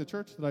just like the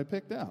church that I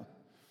picked out.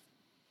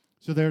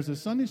 So there's a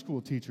Sunday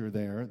school teacher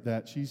there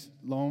that she's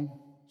long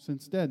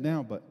since dead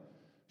now, but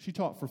she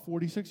taught for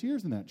 46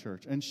 years in that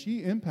church, and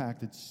she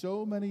impacted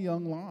so many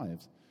young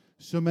lives.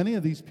 So many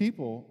of these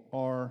people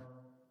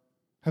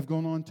have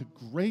gone on to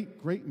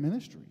great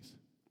ministries,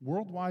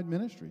 worldwide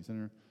ministries,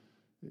 and are,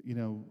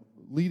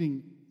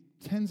 leading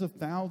tens of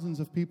thousands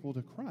of people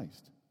to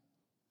Christ.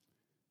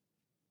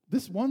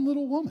 This one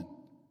little woman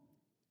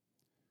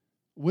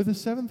with a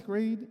 7th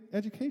grade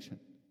education,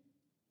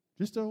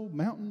 just an old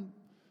mountain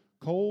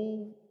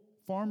coal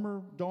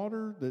farmer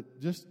daughter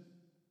that just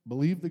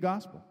believed the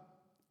gospel.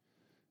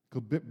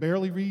 Could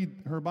barely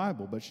read her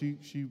Bible, but she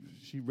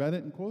read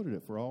it and quoted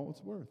it for all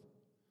it's worth.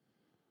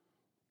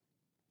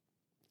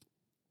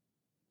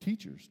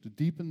 Teachers to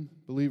deepen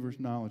believers'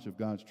 knowledge of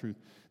God's truth.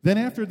 Then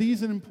after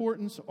these in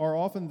importance are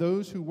often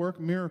those who work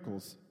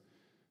miracles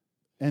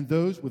and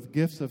those with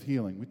gifts of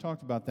healing. We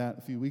talked about that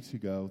a few weeks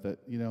ago, that,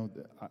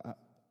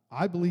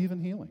 I believe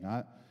in healing.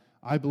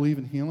 I believe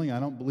in healing.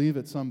 I don't believe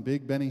it's some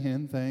big Benny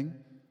Hinn thing.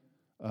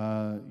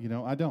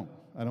 I don't.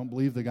 I don't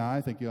believe the guy.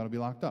 I think you ought to be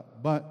locked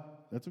up.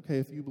 But that's okay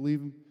if you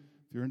believe him.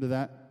 If you're into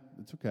that,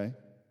 it's okay.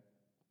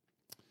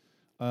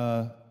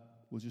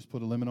 We'll just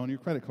put a limit on your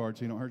credit card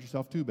so you don't hurt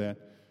yourself too bad.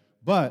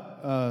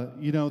 But,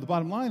 the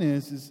bottom line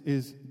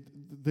is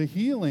the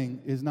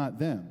healing is not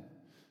them.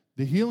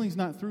 The healing's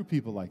not through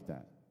people like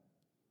that.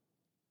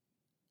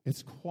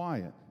 It's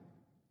quiet.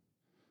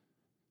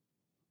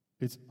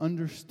 It's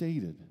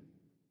understated.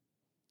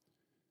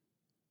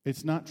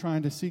 It's not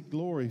trying to seek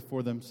glory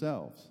for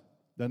themselves.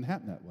 Doesn't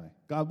happen that way.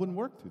 God wouldn't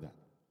work through that.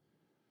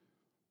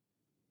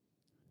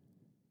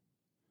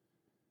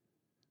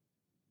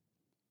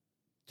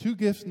 Two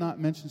gifts not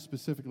mentioned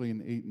specifically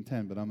in 8 and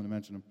 10, but I'm going to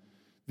mention them.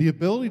 The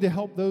ability to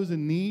help those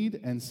in need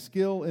and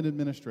skill in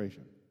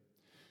administration.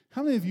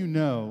 How many of you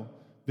know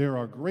there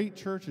are great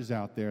churches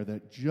out there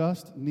that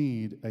just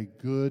need a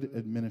good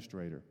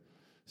administrator?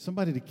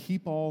 Somebody to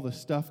keep all the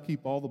stuff,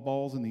 keep all the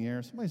balls in the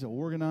air. Somebody's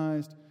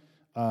organized.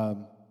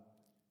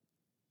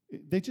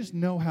 They just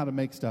know how to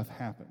make stuff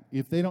happen.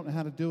 If they don't know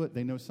how to do it,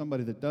 they know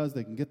somebody that does.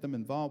 They can get them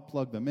involved,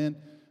 plug them in,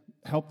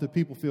 help the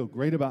people feel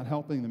great about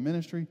helping the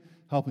ministry,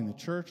 helping the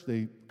church.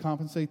 They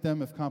compensate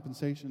them if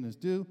compensation is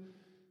due.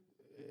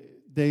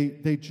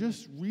 They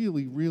just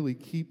really, really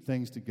keep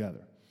things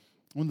together.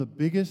 One of the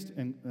biggest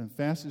and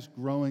fastest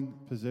growing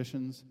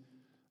positions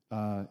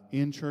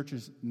in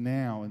churches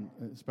now, and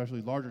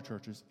especially larger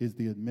churches, is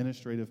the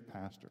administrative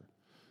pastor.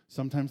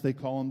 Sometimes they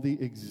call him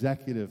the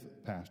executive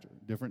pastor.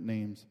 Different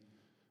names,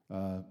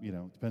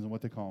 depends on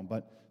what they call him.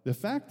 But the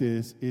fact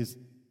is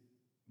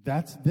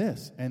that's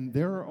this. And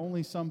there are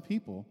only some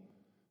people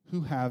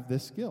who have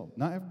this skill.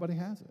 Not everybody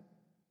has it.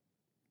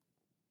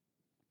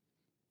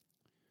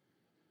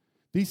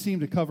 These seem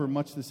to cover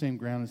much the same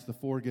ground as the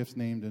 4 gifts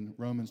named in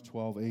Romans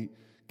 12:8.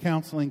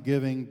 Counseling,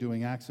 giving,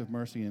 doing acts of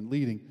mercy, and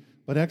leading.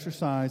 But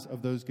exercise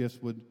of those gifts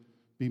would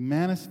be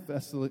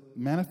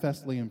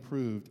manifestly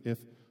improved if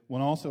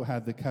one also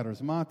had the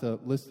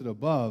charismata listed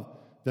above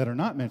that are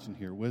not mentioned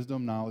here: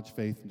 wisdom, knowledge,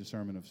 faith, and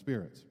discernment of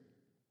spirits.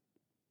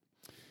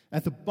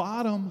 At the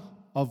bottom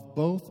of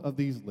both of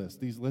these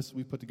lists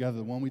we put together,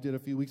 the one we did a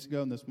few weeks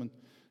ago and this one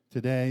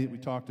today we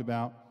talked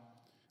about,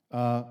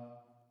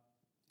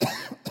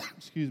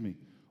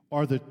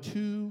 are the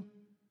 2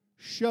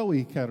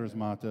 showy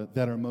charismata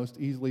that are most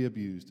easily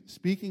abused: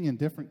 speaking in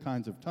different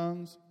kinds of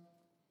tongues.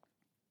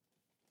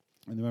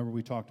 And remember,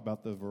 we talked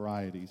about the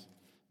varieties.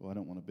 Oh, I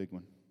don't want a big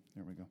one.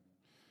 There we go.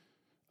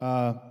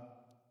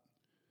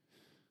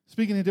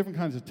 Speaking in different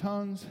kinds of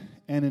tongues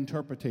and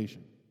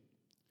interpretation.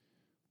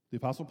 The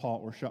Apostle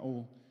Paul, or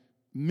Shaul,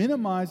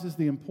 minimizes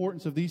the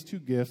importance of these 2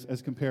 gifts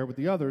as compared with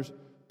the others,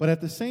 but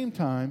at the same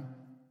time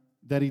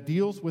that he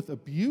deals with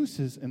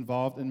abuses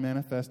involved in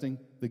manifesting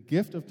the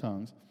gift of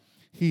tongues,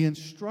 he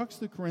instructs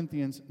the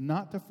Corinthians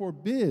not to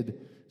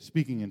forbid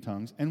speaking in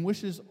tongues and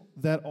wishes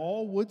that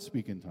all would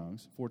speak in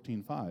tongues,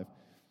 14:5.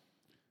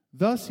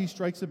 Thus, he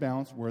strikes a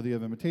balance worthy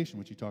of imitation,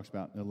 which he talks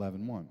about in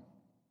 11:1.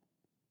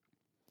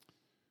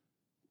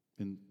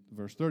 In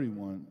verse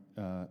 31,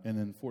 and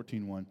then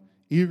 14:1,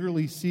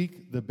 eagerly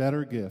seek the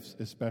better gifts,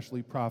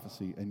 especially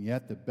prophecy, and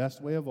yet the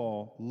best way of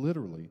all,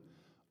 literally,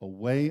 a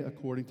way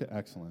according to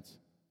excellence,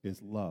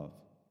 is love.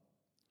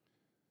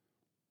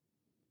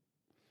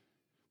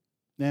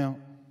 Now,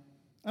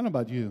 I don't know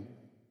about you.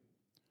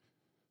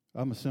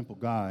 I'm a simple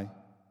guy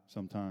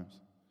sometimes.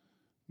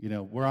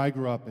 Where I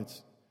grew up,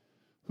 it's,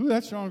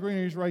 that's Sean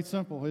Green, he's right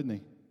simple, isn't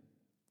he?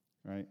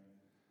 Right?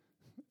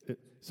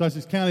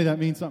 Sussex County, that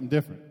means something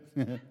different.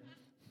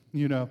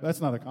 That's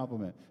not a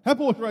compliment. That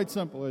boy's right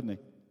simple, isn't he?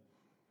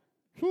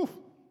 Whew,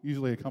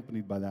 usually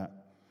accompanied by that.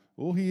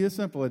 Oh, he is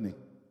simple, isn't he?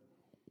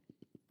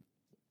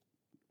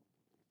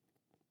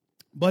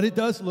 But it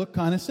does look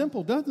kind of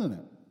simple, doesn't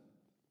it?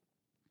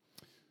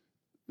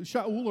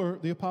 Shaul, or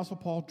the Apostle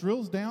Paul,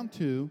 drills down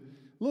to,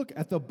 look,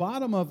 at the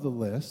bottom of the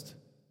list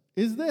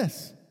is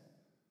this: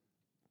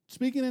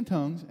 speaking in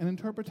tongues, and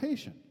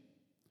interpretation.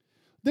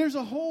 There's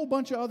a whole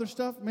bunch of other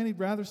stuff many'd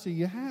rather see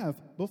you have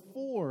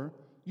before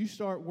you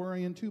start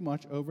worrying too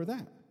much over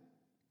that.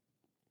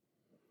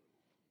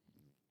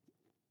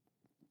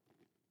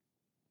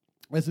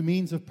 As a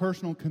means of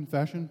personal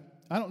confession,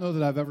 I don't know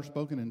that I've ever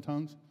spoken in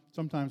tongues.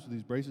 Sometimes with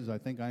these braces, I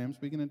think I am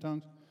speaking in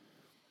tongues.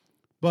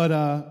 But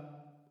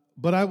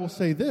I will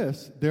say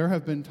this, there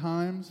have been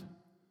times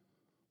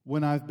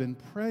when I've been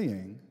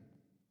praying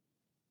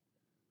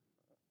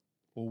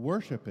or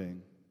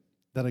worshiping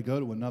that I go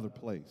to another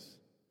place.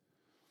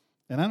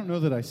 And I don't know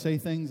that I say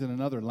things in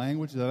another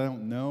language that I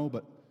don't know,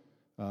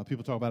 but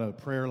people talk about a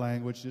prayer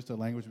language, just a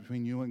language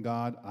between you and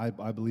God.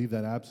 I believe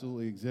that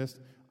absolutely exists.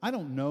 I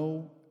don't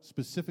know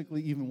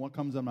specifically even what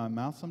comes out of my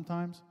mouth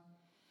sometimes,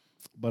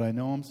 but I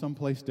know I'm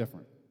someplace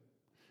different.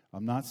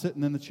 I'm not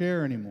sitting in the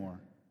chair anymore.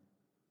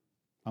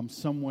 I'm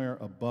somewhere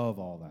above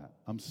all that.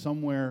 I'm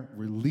somewhere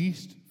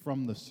released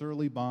from the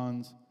surly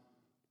bonds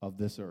of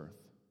this earth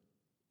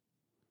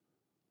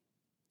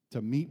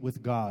to meet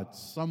with God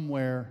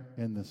somewhere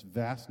in this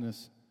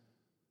vastness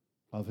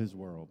of His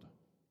world.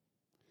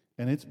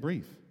 And it's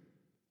brief.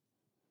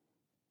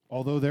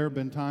 Although there have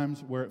been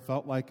times where it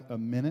felt like a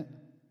minute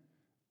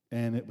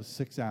and it was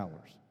 6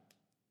 hours.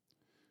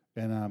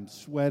 And I'm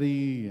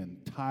sweaty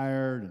and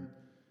tired and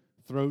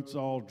throat's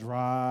all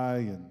dry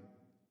and,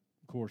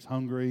 of course,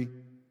 hungry,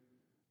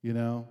 you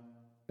know.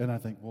 And I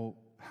think, well,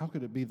 how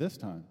could it be this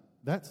time?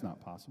 That's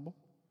not possible.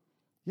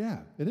 Yeah,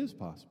 it is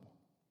possible.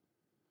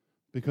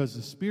 Because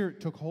the Spirit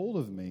took hold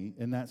of me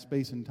in that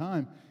space and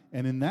time.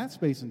 And in that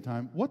space and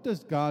time, what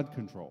does God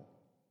control?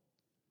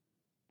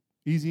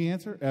 Easy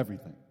answer,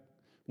 everything.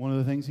 One of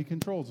the things He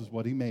controls is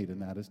what He made,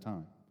 and that is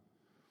time.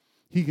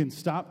 He can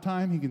stop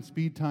time. He can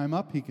speed time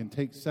up. He can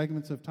take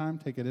segments of time,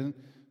 take it in,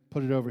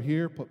 put it over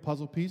here, put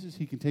puzzle pieces.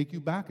 He can take you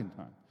back in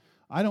time.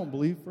 I don't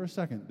believe for a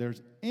second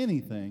there's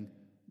anything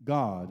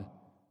God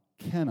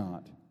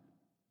cannot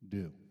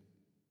do.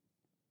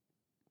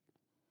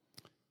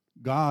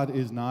 God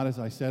is not, as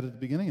I said at the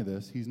beginning of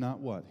this, He's not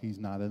what? He's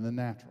not in the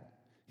natural.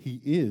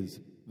 He is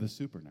the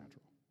supernatural.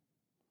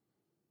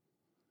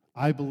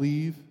 I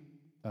believe,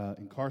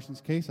 in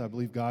Carson's case, I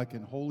believe God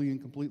can wholly and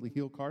completely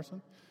heal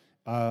Carson.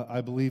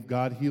 I believe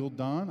God healed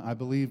Don. I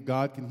believe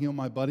God can heal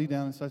my buddy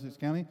down in Sussex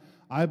County.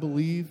 I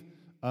believe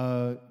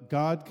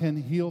God can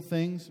heal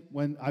things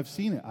when I've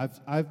seen it.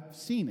 I've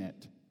seen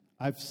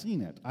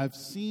it.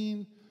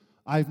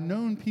 I've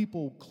known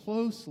people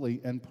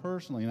closely and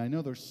personally, and I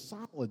know they're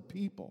solid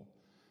people,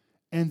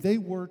 and they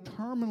were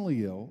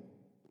terminally ill,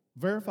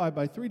 verified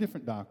by 3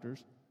 different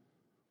doctors.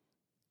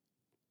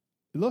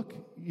 Look,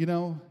 you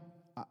know,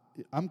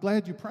 I'm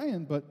glad you're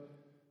praying, but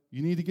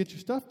you need to get your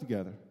stuff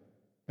together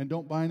and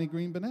don't buy any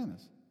green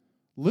bananas.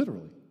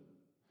 Literally.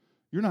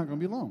 You're not going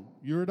to be alone.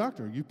 You're a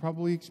doctor. You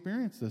probably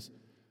experienced this.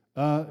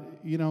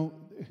 You know,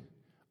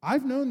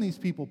 I've known these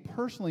people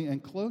personally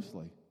and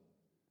closely.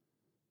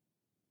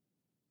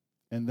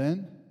 And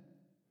then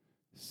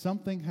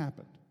something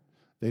happened.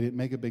 They didn't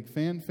make a big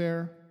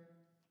fanfare.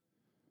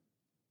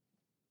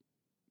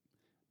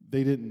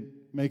 They didn't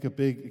make a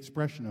big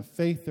expression of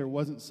faith. There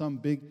wasn't some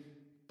big,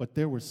 but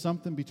there was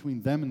something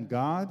between them and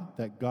God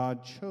that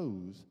God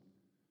chose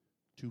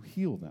to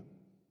heal them.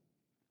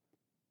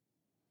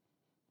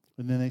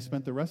 And then they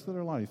spent the rest of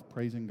their life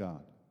praising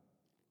God.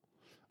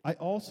 I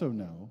also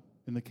know,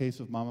 in the case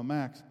of Mama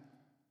Max,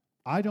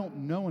 I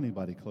don't know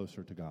anybody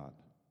closer to God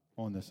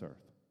on this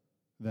earth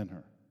than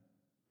her.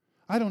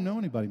 I don't know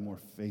anybody more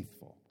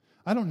faithful.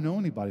 I don't know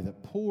anybody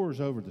that pores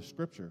over the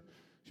Scripture.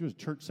 She was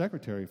church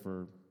secretary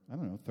for,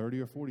 30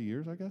 or 40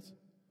 years, I guess.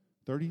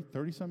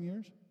 30-some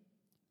years.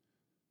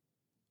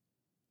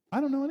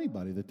 I don't know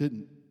anybody that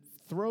didn't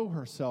throw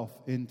herself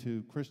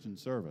into Christian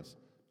service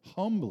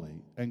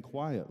humbly and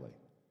quietly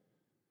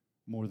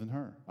more than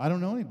her. I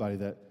don't know anybody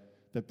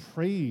that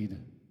prayed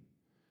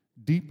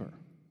deeper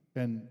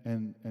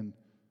and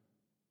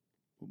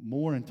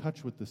more in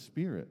touch with the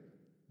Spirit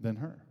than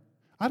her.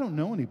 I don't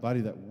know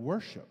anybody that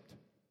worshiped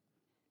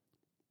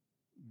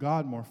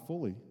God more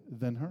fully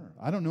than her.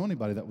 I don't know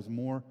anybody that was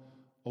more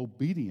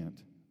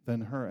obedient than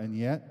her, and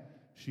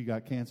yet she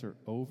got cancer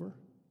over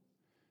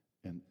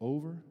and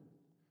over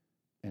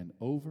and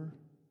over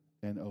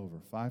and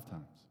over 5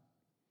 times.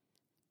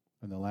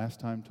 And the last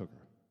time took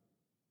her.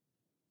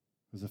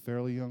 It was a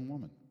fairly young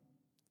woman.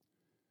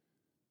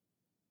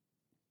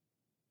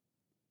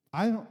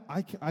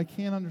 I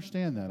can't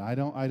understand that. I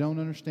don't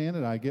understand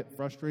it. I get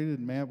frustrated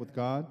and mad with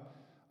God.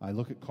 I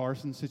look at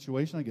Carson's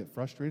situation. I get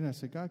frustrated. I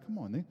say, God, come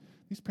on.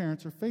 These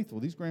parents are faithful.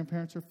 These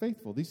grandparents are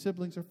faithful. These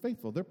siblings are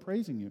faithful. They're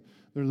praising you.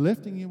 They're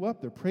lifting you up.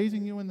 They're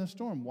praising you in the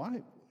storm.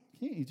 Why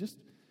can't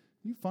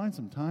you find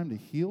some time to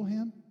heal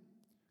him?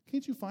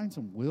 Can't you find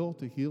some will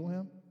to heal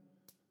him?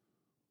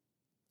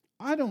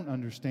 I don't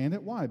understand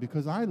it. Why?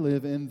 Because I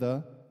live in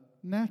the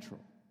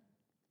natural.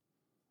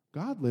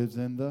 God lives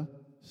in the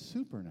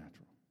supernatural.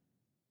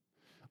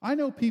 I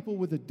know people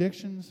with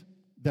addictions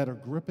that are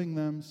gripping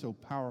them so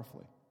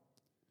powerfully.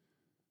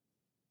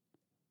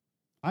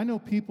 I know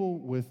people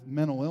with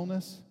mental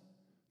illness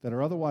that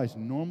are otherwise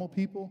normal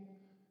people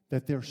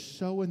that they're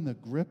so in the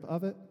grip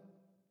of it,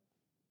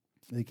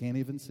 they can't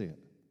even see it.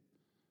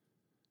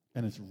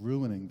 And it's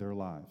ruining their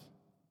lives.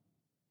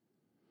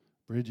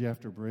 Bridge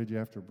after bridge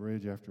after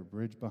bridge after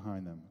bridge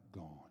behind them,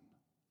 gone.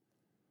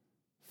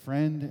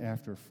 Friend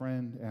after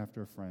friend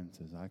after friend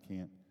says, I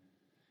can't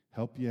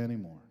help you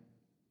anymore.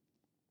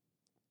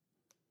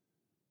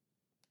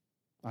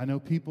 I know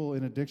people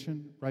in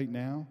addiction right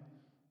now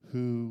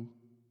who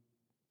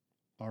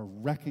are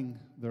wrecking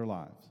their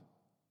lives.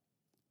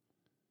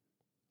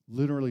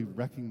 Literally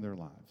wrecking their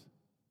lives.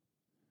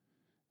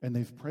 And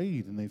they've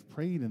prayed, and they've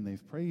prayed, and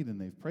they've prayed, and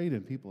they've prayed,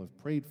 and people have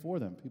prayed for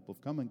them. People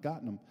have come and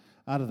gotten them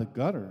out of the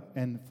gutter.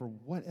 And for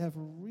whatever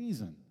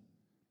reason,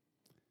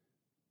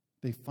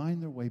 they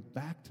find their way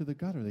back to the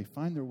gutter. They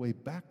find their way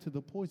back to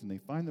the poison. They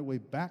find their way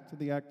back to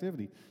the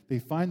activity. They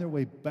find their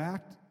way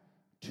back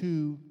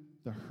to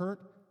the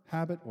hurt,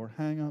 habit, or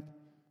hang-up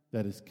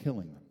that is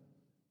killing them.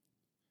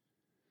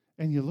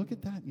 And you look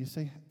at that and you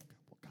say,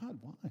 God,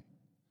 why?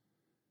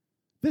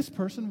 This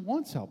person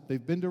wants help.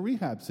 They've been to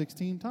rehab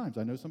 16 times.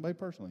 I know somebody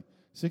personally.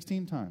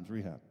 16 times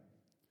rehab.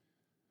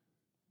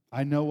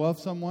 I know of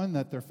someone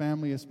that their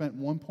family has spent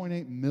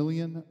 $1.8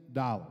 million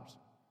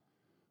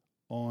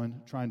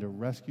on trying to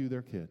rescue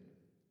their kid.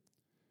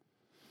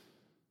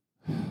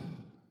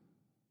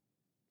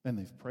 And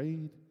they've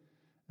prayed,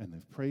 and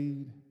they've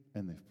prayed,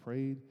 and they've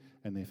prayed,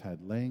 and they've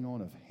had laying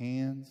on of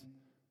hands,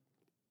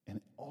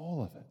 and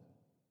all of it.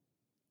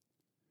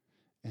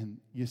 And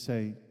you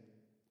say,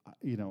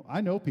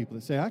 I know people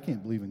that say, I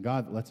can't believe in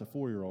God that lets a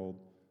 4-year-old,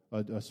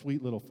 a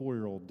sweet little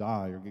 4-year-old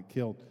die or get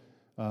killed.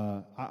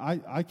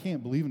 I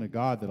can't believe in a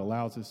God that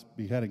allows this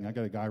beheading. I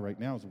got a guy right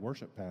now who's a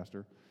worship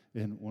pastor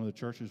in one of the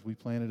churches we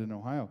planted in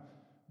Ohio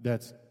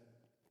that's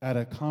at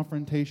a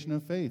confrontation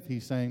of faith.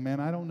 He's saying, man,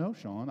 I don't know,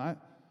 Sean.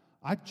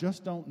 I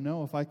just don't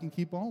know if I can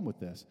keep on with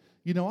this.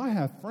 I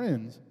have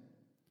friends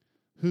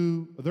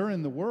who, they're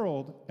in the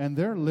world and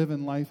they're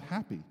living life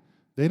happy.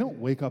 They don't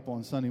wake up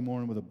on Sunday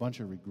morning with a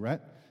bunch of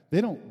regret. They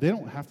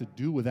don't have to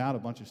do without a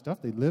bunch of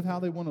stuff. They live how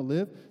they want to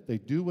live. They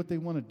do what they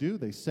want to do.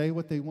 They say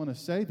what they want to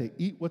say. They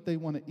eat what they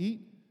want to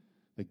eat.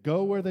 They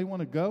go where they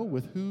want to go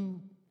with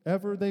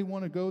whoever they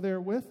want to go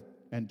there with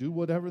and do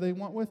whatever they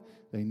want with.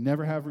 They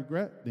never have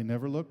regret. They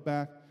never look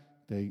back.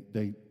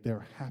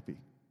 They're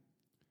happy.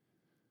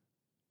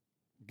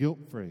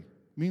 Guilt-free.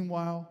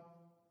 Meanwhile,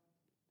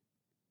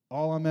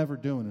 all I'm ever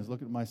doing is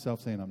looking at myself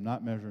saying, I'm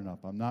not measuring up.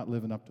 I'm not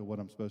living up to what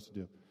I'm supposed to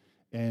do.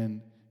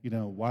 And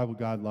why would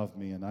God love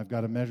me? And I've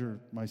got to measure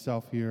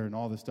myself here and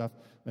all this stuff.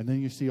 And then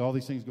you see all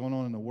these things going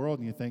on in the world,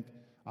 and you think,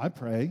 I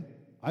pray.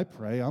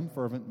 I'm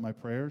fervent in my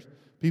prayers.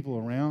 People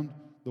around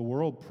the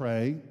world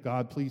pray,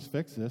 God, please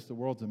fix this. The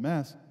world's a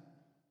mess.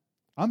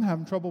 I'm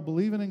having trouble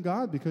believing in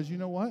God because you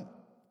know what?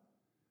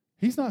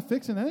 He's not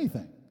fixing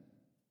anything.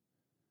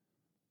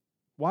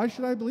 Why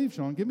should I believe,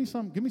 Sean? Give me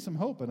some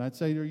hope. And I'd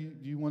say, do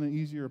you want an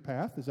easier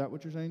path? Is that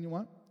what you're saying you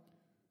want?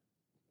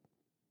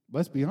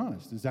 Let's be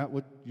honest. Is that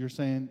what you're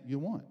saying you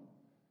want?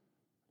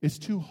 It's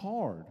too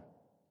hard,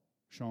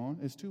 Sean.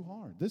 It's too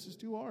hard. This is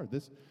too hard.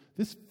 This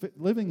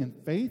living in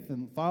faith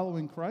and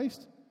following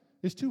Christ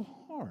is too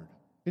hard.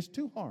 It's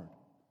too hard.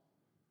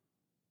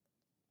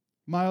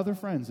 My other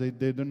friends,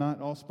 they're not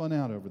all spun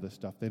out over this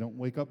stuff. They don't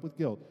wake up with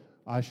guilt.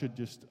 I'm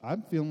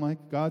feeling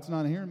like God's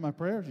not hearing my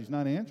prayers. He's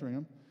not answering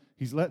them.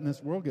 He's letting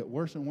this world get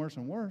worse and worse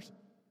and worse.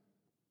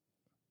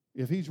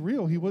 If he's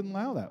real, he wouldn't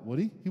allow that, would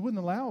he? He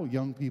wouldn't allow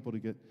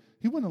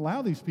he wouldn't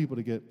allow these people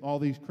to get all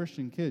these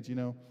Christian kids.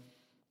 The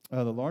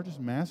largest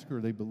massacre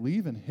they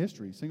believe in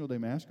history, single-day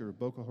massacre of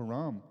Boko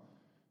Haram,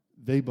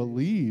 they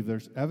believe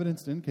there's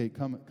evidence to indicate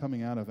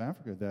coming out of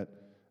Africa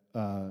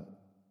that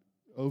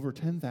over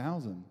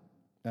 10,000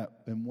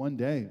 in one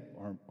day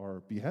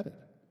are beheaded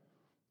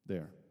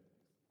there.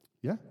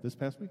 Yeah, this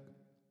past week.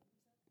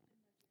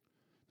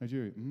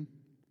 Nigeria. Mm-hmm.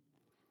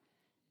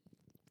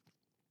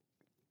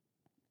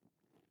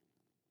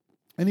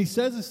 And he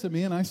says this to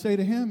me, and I say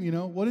to him,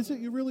 what is it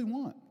you really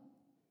want?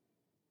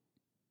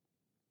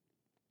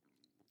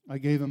 I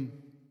gave him,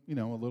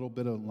 a little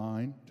bit of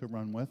line to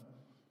run with.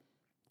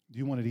 Do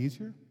you want it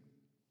easier?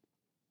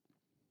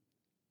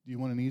 Do you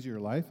want an easier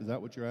life? Is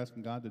that what you're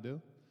asking God to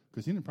do?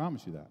 Because he didn't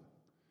promise you that.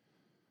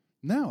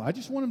 No, I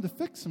just want him to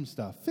fix some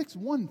stuff. Fix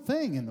one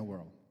thing in the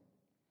world.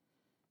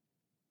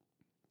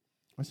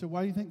 I said,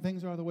 why do you think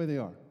things are the way they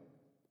are?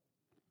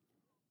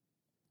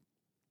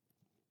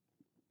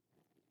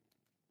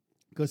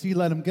 Because he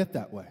let them get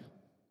that way.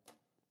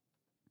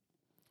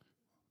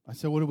 I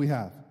said, what do we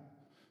have?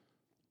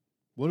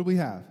 What do we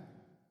have?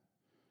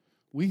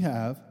 We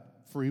have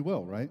free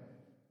will, right?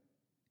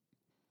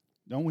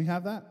 Don't we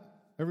have that?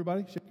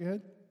 Everybody, shake your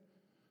head.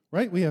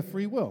 Right? We have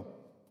free will.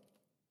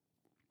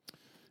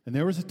 And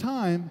there was a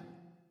time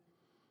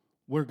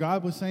where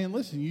God was saying,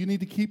 listen, you need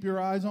to keep your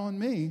eyes on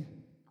me.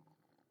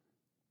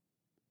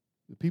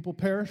 The people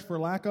perish for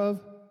lack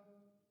of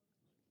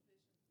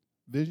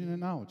vision and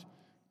knowledge.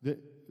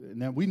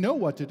 Now, we know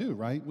what to do,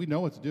 right? We know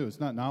what to do. It's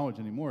not knowledge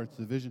anymore. It's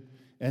the vision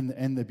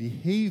and the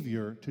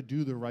behavior to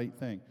do the right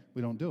thing.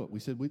 We don't do it. We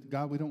said,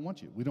 God, we don't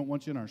want you. We don't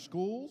want you in our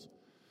schools.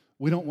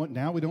 We don't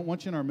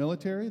want you in our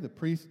military.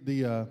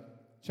 The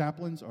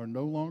chaplains are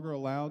no longer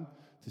allowed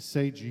to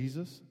say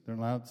Jesus. They're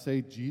allowed to say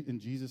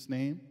in Jesus'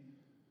 name.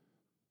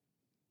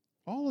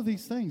 All of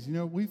these things,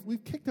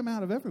 we've kicked them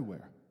out of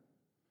everywhere.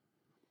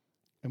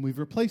 And we've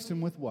replaced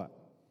them with what?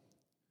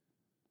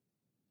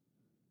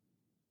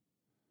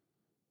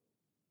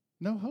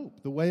 No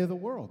hope. The way of the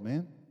world,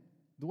 man.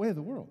 The way of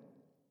the world.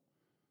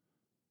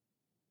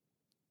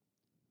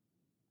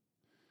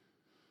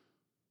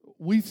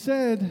 We've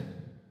said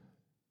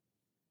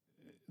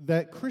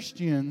that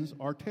Christians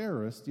are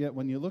terrorists, yet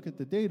when you look at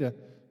the data,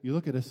 you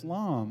look at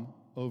Islam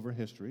over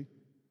history,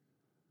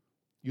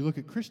 you look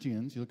at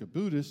Christians, you look at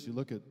Buddhists, you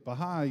look at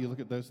Baha'i, you look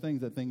at those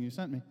things, that thing you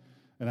sent me,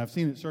 and I've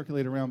seen it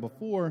circulate around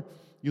before.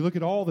 You look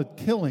at all the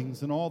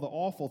killings and all the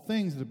awful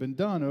things that have been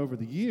done over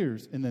the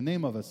years in the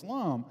name of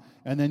Islam,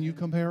 and then you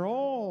compare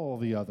all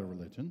the other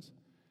religions,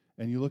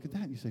 and you look at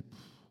that and you say,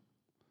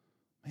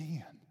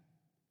 man.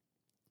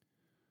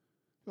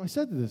 So I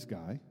said to this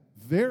guy,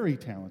 very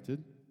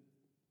talented,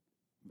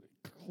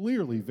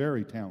 clearly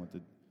very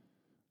talented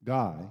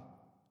guy,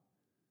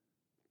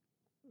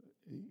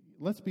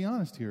 let's be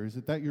honest here, is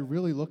it that you're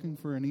really looking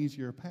for an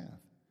easier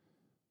path?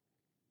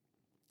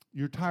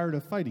 You're tired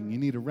of fighting, you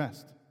need a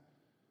rest.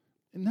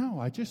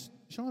 No,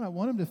 Sean, I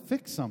want him to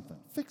fix something.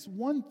 Fix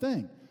one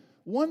thing.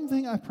 One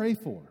thing I pray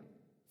for.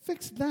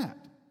 Fix that.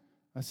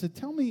 I said,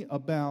 tell me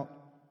about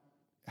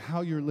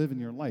how you're living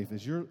your life.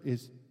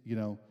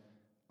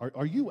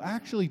 Are you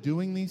actually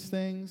doing these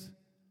things,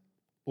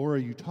 or are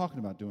you talking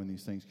about doing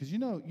these things? Because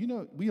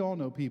we all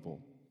know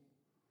people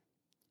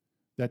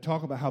that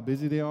talk about how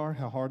busy they are,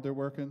 how hard they're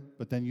working,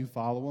 but then you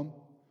follow them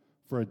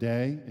for a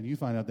day, and you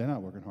find out they're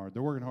not working hard.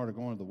 They're working hard at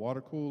going to the water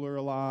cooler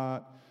a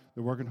lot.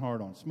 They're working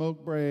hard on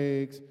smoke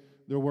breaks.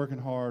 They're working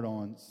hard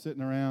on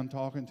sitting around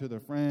talking to their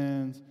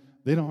friends.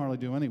 They don't hardly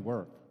do any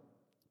work,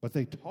 but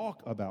they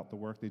talk about the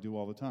work they do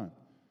all the time.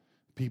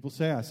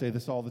 I say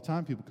this all the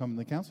time, people come in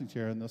the counseling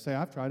chair and they'll say,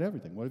 I've tried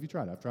everything. What have you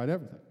tried? I've tried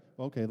everything.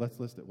 Well, okay, let's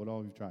list it. What all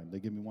have you tried? They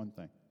give me one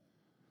thing.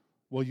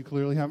 Well, you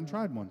clearly haven't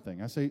tried one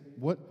thing. I say,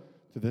 what,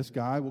 to this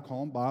guy, we'll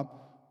call him Bob.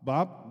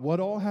 Bob, what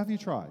all have you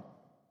tried?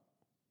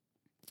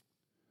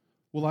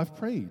 Well, I've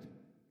prayed.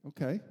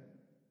 Okay.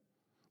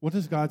 What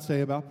does God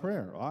say about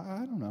prayer?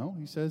 I don't know.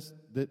 He says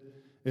that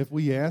if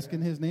we ask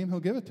in his name, he'll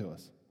give it to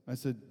us. I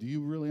said, do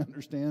you really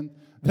understand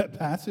that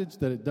passage,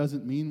 that it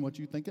doesn't mean what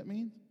you think it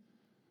means?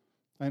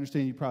 I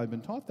understand you've probably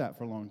been taught that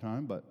for a long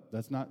time, but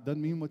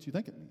doesn't mean what you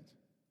think it means.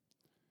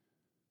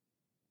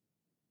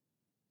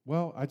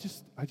 Well, I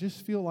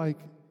just feel like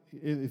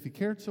if he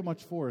cared so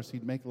much for us,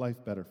 he'd make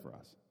life better for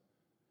us.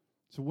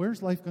 So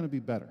where's life going to be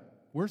better?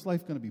 Where's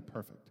life going to be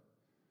perfect?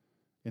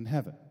 In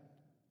heaven.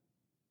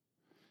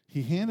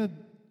 He handed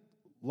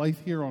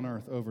life here on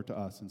earth over to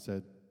us and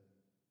said,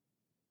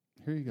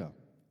 here you go.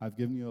 I've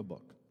given you a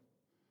book.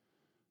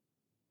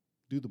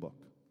 Do the book.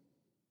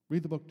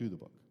 Read the book, do the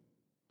book.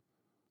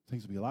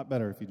 Things would be a lot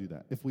better if you do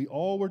that. If we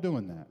all were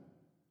doing that,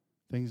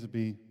 things would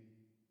be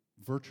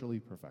virtually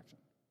perfection.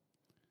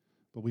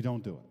 But we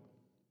don't do it.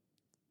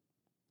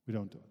 We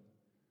don't do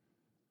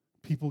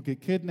it. People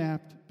get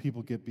kidnapped.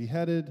 People get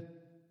beheaded.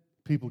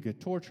 People get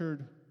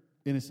tortured.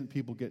 Innocent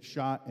people get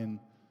shot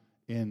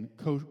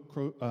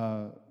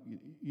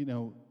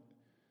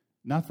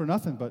not for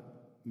nothing, but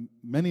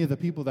many of the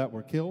people that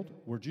were killed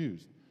were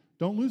Jews.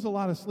 Don't lose a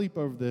lot of sleep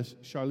over this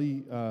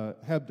Charlie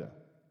Hebdo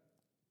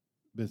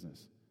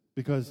business,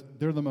 because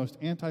they're the most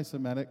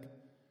anti-Semitic,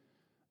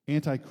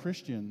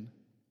 anti-Christian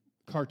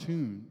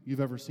cartoon you've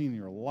ever seen in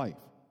your life.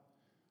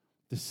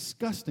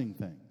 Disgusting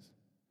things.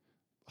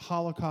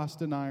 Holocaust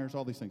deniers,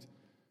 all these things.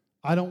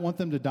 I don't want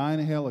them to die in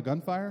a hail of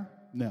gunfire.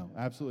 No,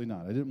 absolutely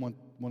not. I didn't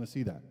want to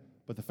see that.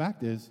 But the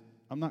fact is,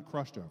 I'm not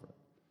crushed over it,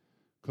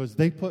 because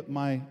they put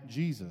my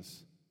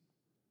Jesus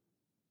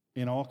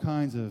in all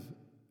kinds of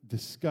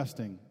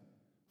disgusting,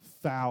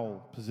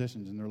 foul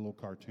positions in their little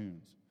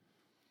cartoons.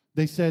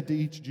 They said to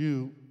each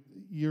Jew,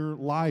 you're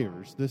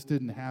liars. This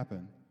didn't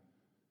happen.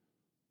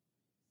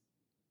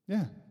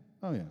 Yeah.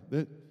 Oh,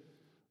 yeah.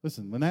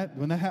 Listen, when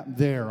that happened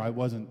there, I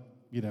wasn't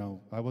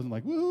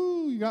like,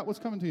 woo, you got what's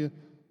coming to you.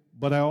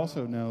 But I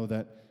also know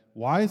that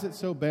why is it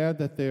so bad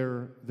that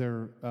they're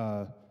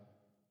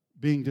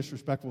being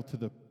disrespectful to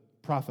the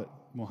Prophet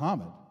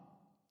Muhammad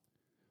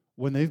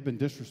when they've been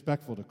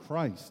disrespectful to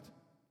Christ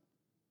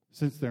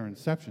since their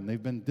inception?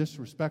 They've been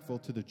disrespectful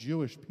to the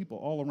Jewish people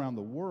all around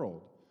the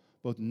world,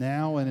 both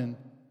now and in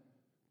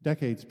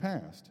decades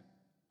past.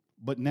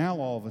 But now,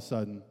 all of a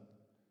sudden,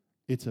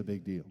 it's a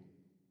big deal.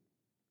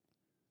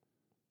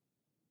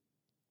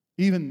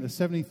 Even the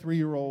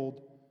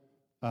 73-year-old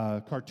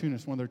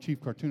cartoonist, one of their chief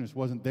cartoonists,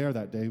 wasn't there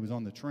that day. He was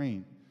on the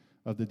train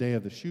of the day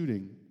of the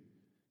shooting.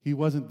 He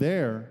wasn't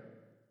there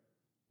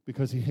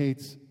because he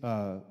hates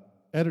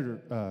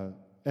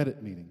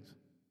edit meetings.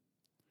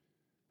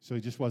 So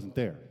he just wasn't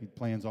there. He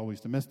plans always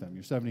to miss them.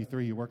 You're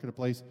 73, you work at a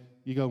place,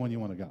 you go when you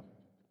want to go.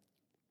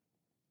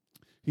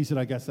 He said,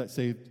 I guess that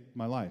saved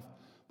my life.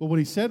 But what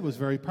he said was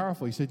very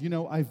powerful. He said,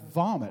 I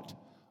vomit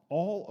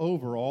all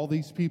over all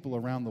these people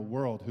around the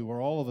world who are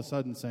all of a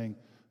sudden saying,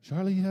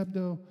 Charlie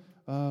Hebdo,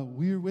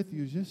 we're with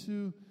you.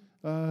 Jesu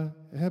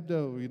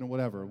Hebdo,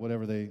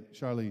 whatever they,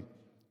 Charlie,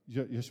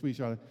 je suis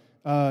Charlie,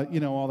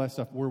 all that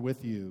stuff. We're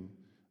with you.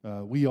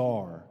 We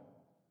are.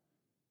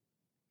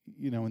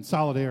 In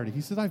solidarity.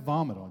 He says, I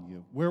vomit on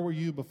you. Where were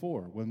you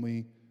before when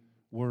we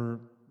were,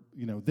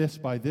 this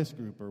by this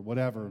group or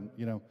whatever,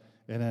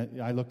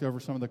 And I looked over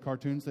some of the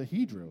cartoons that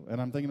he drew,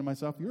 and I'm thinking to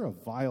myself, you're a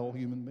vile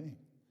human being.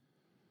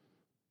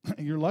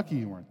 You're lucky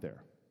you weren't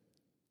there.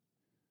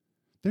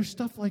 There's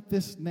stuff like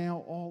this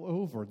now all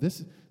over.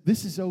 This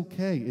is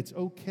okay. It's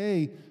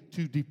okay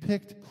to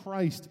depict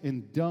Christ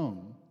in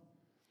dung,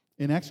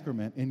 in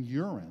excrement, in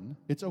urine.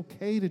 It's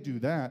okay to do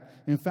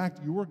that. In fact,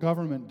 your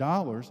government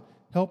dollars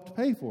helped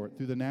pay for it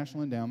through the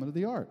National Endowment of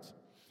the Arts.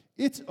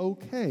 It's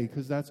okay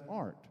because that's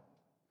art.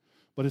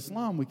 But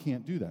Islam, we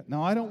can't do that.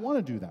 Now, I don't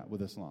want to do that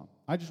with Islam.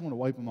 I just want to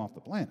wipe them off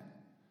the planet.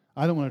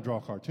 I don't want to draw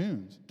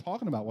cartoons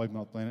talking about wiping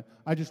off the planet.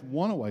 I just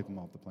want to wipe them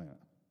off the planet.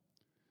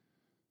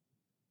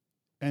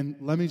 And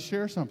let me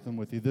share something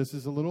with you. This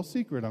is a little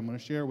secret I'm going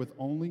to share with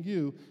only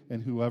you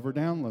and whoever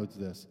downloads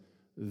this.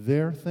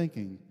 They're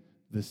thinking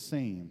the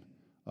same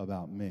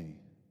about me.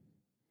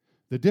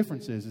 The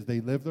difference is they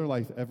live their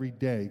life every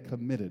day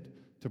committed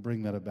to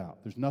bring that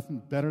about. There's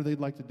nothing better they'd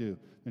like to do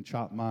than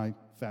chop my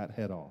fat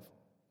head off.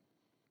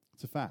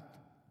 It's a fact.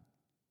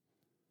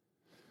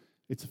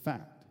 It's a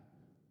fact.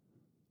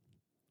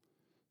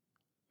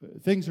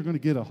 Things are going to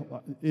get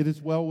it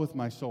is well with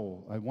my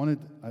soul.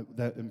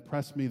 That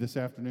impressed me this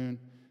afternoon,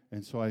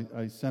 and so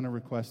I sent a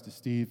request to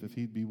Steve if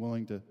he'd be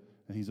willing to,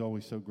 and he's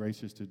always so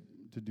gracious to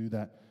do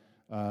that.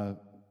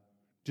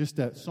 Just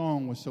that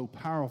song was so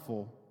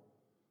powerful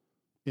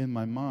in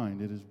my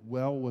mind. It is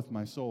well with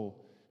my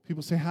soul.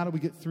 People say, how do we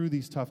get through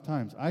these tough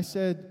times? I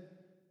said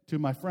to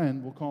my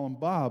friend, we'll call him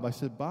Bob, I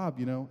said, Bob,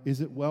 is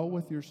it well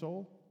with your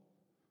soul?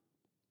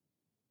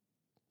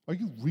 Are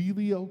you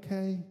really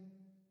okay?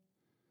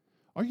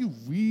 Are you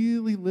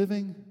really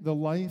living the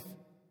life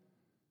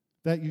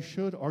that you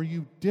should? Are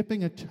you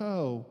dipping a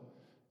toe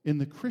in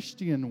the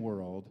Christian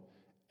world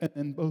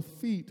and both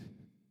feet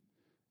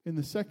in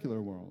the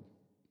secular world?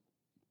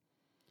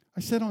 I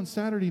said on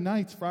Saturday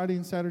nights, Friday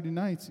and Saturday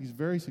nights, he's a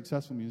very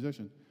successful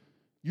musician,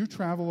 you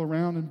travel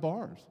around in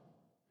bars,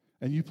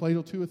 and you play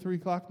till 2 or 3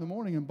 o'clock in the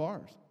morning in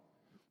bars.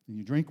 And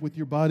you drink with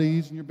your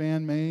buddies and your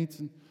bandmates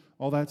and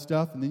all that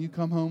stuff, and then you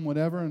come home,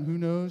 whatever, and who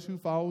knows who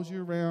follows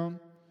you around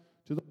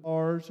to the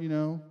bars,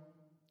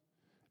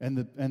 and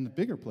the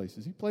bigger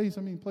places. He plays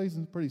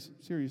some pretty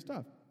serious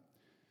stuff.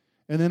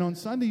 And then on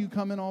Sunday, you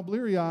come in all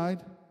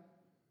bleary-eyed,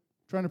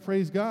 trying to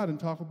praise God and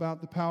talk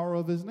about the power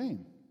of His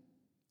name.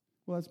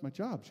 Well, that's my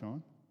job,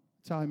 Sean.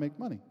 That's how I make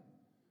money.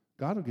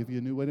 God will give you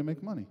a new way to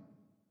make money.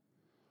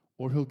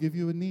 Or He'll give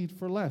you a need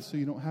for less so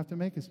you don't have to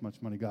make as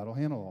much money. God will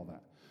handle all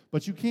that.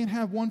 But you can't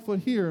have one foot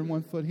here and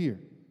one foot here.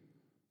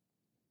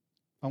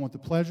 I want the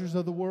pleasures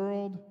of the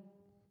world,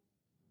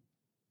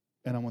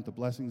 and I want the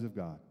blessings of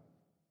God.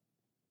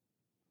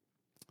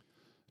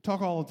 I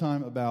talk all the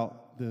time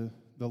about the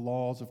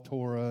laws of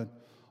Torah and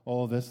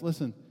all of this.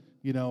 Listen,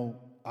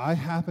 I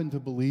happen to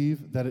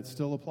believe that it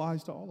still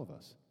applies to all of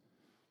us.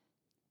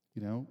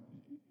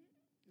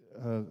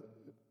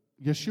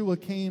 Yeshua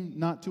came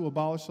not to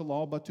abolish the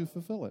law, but to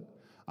fulfill it.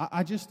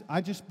 I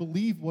just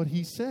believe what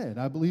He said.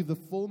 I believe the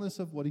fullness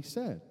of what He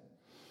said.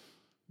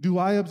 Do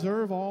I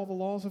observe all the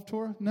laws of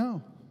Torah?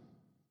 No.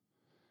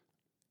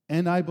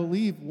 And I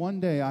believe one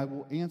day I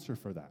will answer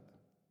for that.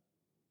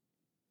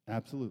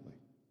 Absolutely.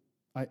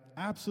 I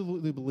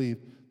absolutely believe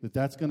that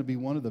that's going to be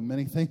one of the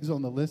many things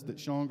on the list that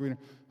Sean Greener,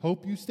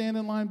 hope you stand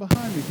in line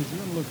behind me because you're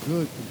going to look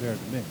good compared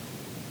to me.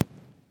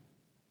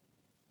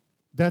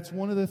 That's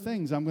one of the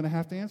things I'm going to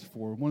have to answer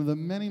for, one of the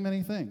many,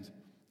 many things.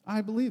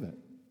 I believe it.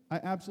 I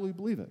absolutely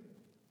believe it.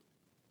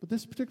 But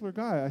this particular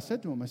guy, I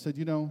said to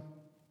him,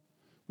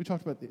 we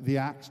talked about the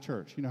Acts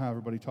church. You know how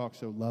everybody talks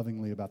so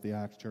lovingly about the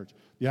Acts church.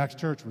 The Acts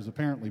church was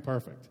apparently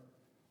perfect.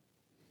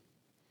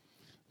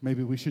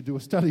 Maybe we should do a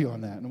study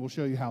on that, and we'll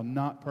show you how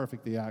not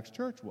perfect the Acts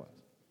church was.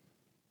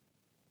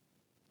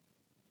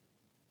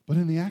 But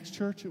in the Acts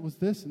church, it was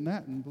this and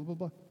that and blah, blah,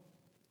 blah.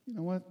 You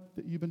know what?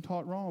 You've been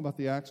taught wrong about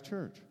the Acts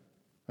church.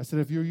 I said,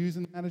 if you're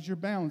using that as your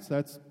balance,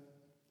 it's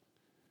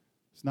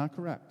not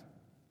correct.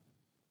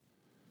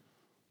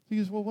 He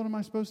goes, well, what am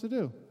I supposed to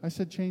do? I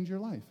said, change your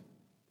life.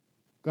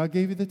 God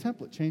gave you the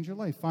template. Change your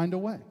life. Find a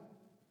way.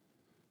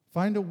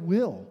 Find a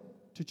will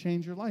to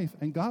change your life,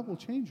 and God will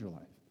change your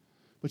life.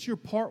 But you're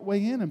part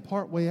way in and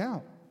part way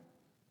out.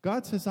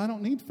 God says, I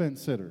don't need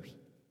fence sitters.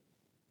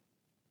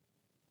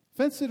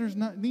 Fence sitters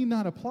need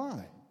not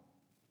apply.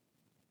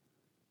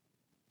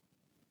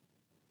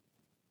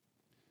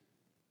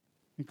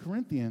 In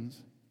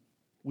Corinthians,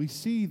 we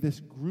see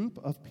this group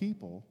of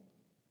people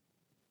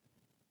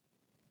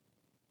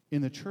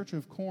in the church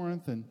of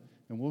Corinth, and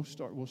we'll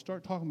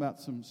start talking about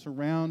some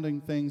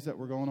surrounding things that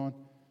were going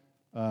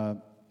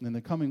on in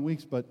the coming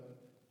weeks, but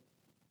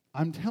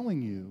I'm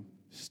telling you,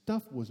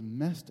 stuff was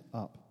messed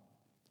up.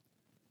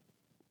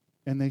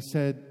 And they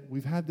said,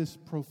 we've had this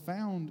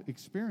profound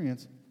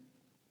experience,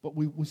 But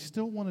we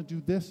still want to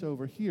do this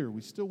over here.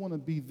 We still want to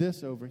be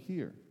this over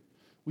here.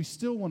 We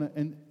still want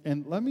to,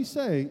 and let me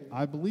say,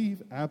 I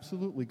believe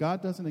absolutely,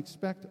 God doesn't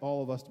expect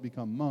all of us to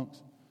become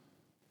monks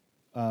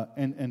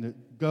and to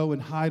go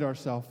and hide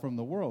ourselves from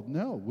the world.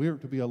 No, we're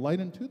to be a light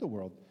into the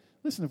world.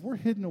 Listen, if we're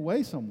hidden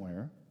away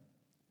somewhere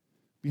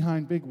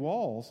behind big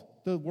walls,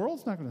 the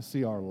world's not going to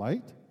see our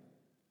light.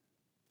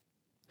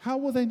 How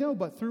will they know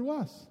but through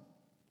us?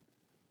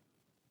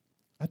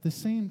 At the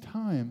same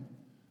time,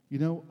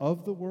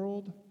 of the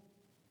world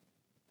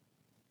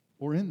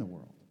or in the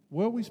world?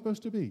 Where are we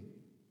supposed to be?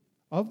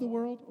 Of the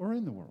world or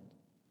in the world?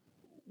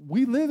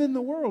 We live in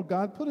the world.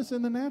 God put us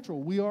in the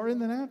natural. We are in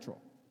the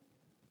natural.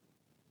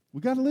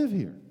 We got to live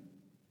here.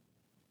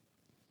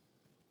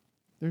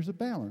 There's a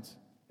balance.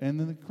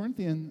 And in the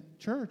Corinthian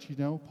church,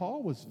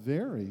 Shaul was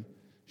very,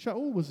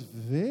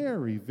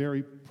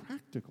 very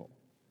practical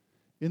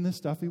in the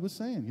stuff he was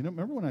saying.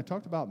 Remember when I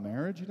talked about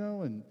marriage,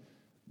 and,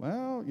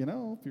 well,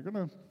 if you're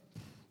going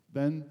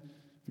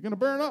to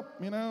burn up,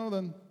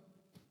 then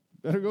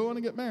better go on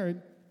and get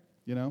married,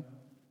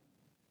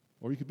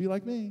 Or you could be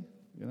like me,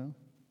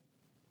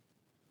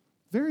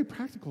 Very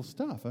practical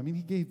stuff. I mean,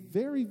 he gave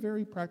very,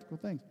 very practical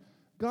things.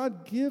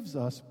 God gives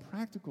us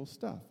practical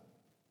stuff.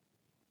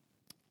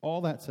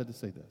 All that said to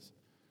say this.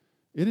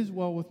 It is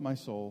well with my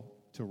soul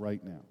to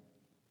write now.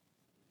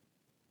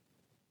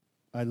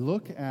 I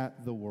look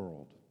at the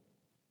world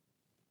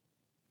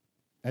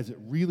as it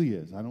really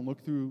is. I don't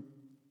look through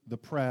the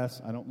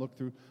press. I don't look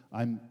through.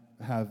 I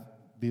have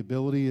the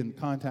ability and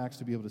contacts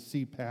to be able to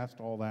see past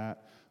all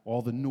that,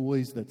 all the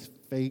noise that's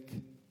fake.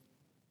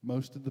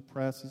 Most of the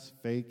press is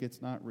fake.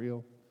 It's not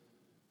real.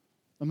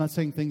 I'm not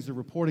saying things they're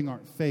reporting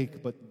aren't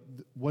fake, but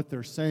what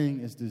they're saying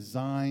is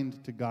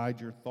designed to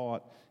guide your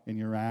thought and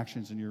your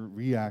actions and your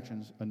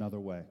reactions another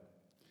way.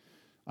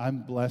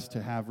 I'm blessed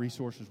to have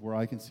resources where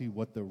I can see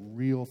what the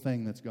real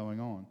thing that's going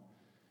on.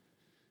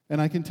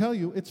 And I can tell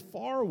you it's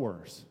far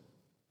worse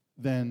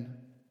than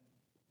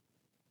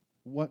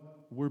what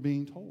we're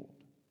being told.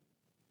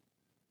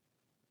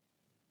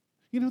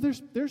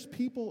 There's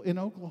people in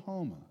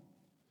Oklahoma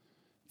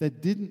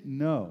that didn't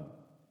know.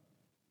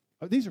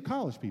 These are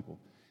college people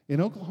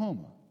in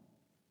Oklahoma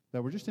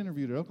that were just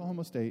interviewed at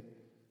Oklahoma State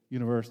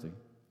University.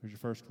 There's your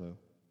first clue.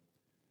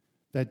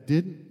 That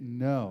didn't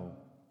know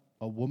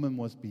a woman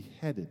was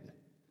beheaded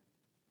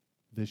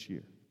this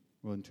year,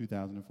 in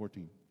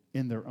 2014,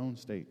 in their own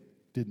state.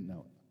 Didn't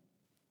know it.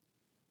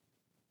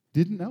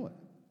 Didn't know it.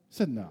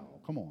 Said,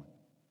 no, come on.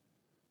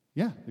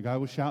 Yeah, the guy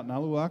was shouting,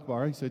 Allahu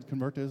Akbar. He said,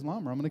 convert to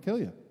Islam or I'm going to kill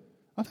you.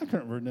 I'm not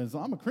converting to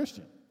Islam. I'm a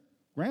Christian.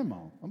 Grandma.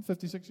 I'm a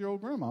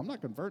 56-year-old grandma. I'm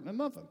not converting to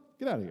nothing.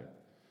 Get out of here.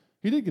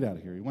 He did get out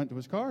of here. He went to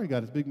his car. He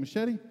got his big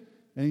machete,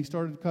 and he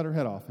started to cut her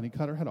head off. And he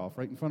cut her head off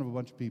right in front of a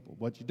bunch of people.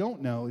 What you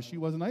don't know is she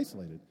wasn't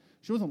isolated.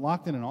 She wasn't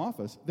locked in an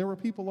office. There were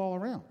people all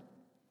around,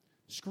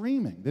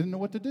 screaming. They didn't know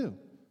what to do.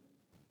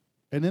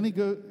 And then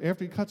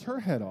after he cuts her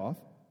head off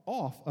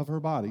of her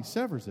body,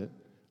 severs it,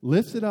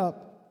 lifts it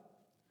up,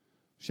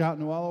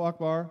 shouting Allahu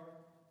Akbar,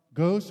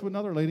 goes to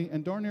another lady,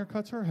 and darn near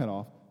cuts her head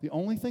off. The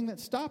only thing that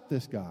stopped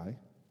this guy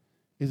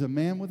is a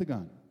man with a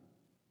gun.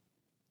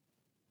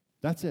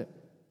 That's it.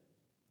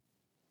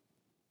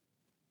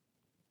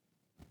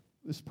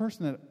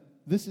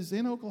 This is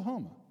in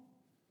Oklahoma.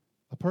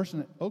 A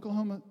person at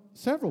Oklahoma,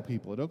 several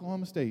people at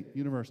Oklahoma State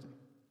University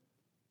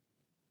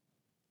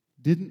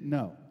didn't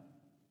know,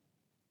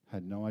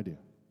 had no idea.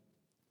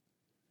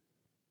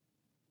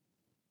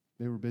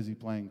 They were busy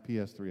playing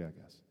PS3, I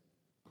guess,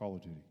 Call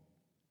of Duty,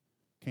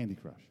 Candy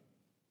Crush.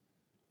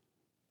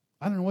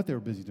 I don't know what they were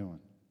busy doing.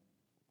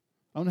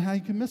 I don't know how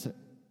you can miss it.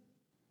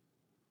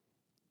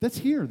 That's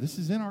here. This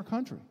is in our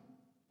country.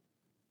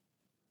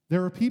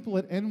 There are people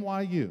at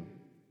NYU,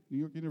 New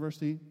York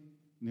University,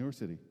 New York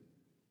City,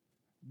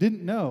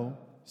 didn't know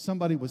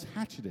somebody was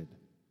hatcheted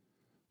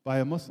by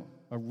a Muslim,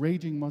 a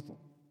raging Muslim.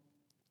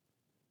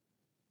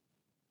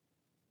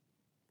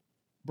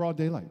 Broad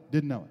daylight.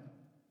 Didn't know it.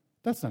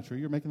 That's not true.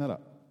 You're making that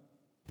up.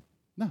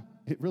 No,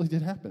 it really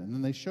did happen. And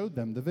then they showed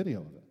them the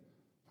video of it.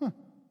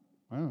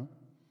 I don't know.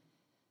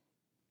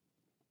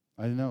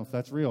 I didn't know if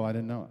that's real. I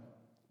didn't know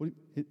it.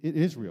 It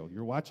is real.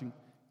 You're watching.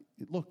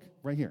 Look,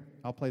 right here.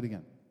 I'll play it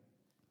again.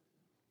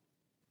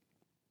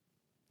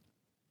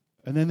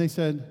 And then they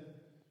said,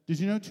 did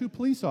you know 2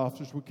 police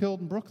officers were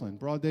killed in Brooklyn,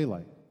 broad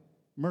daylight,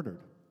 murdered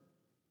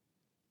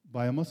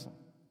by a Muslim?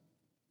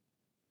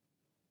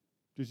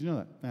 Did you know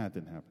that? Nah, it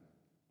didn't happen.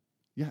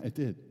 Yeah, it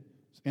did.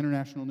 It's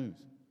international news.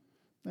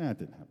 Nah, it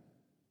didn't happen.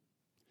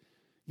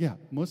 Yeah,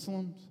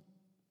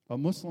 a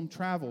Muslim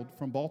traveled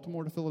from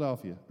Baltimore to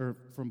Philadelphia, or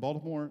from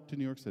Baltimore to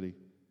New York City,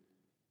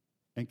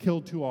 and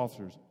killed 2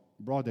 officers,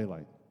 broad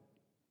daylight.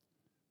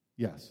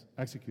 Yes,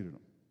 executed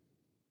them.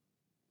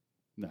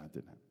 No, it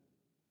didn't happen.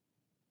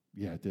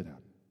 Yeah, it did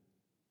happen.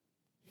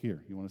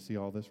 Here, you want to see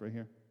all this right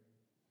here?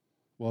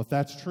 Well, if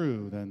that's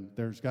true, then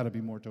there's got to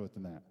be more to it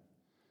than that.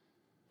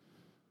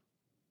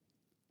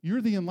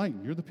 You're the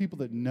enlightened. You're the people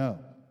that know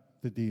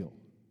the deal.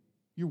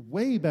 You're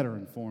way better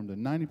informed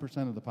than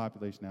 90% of the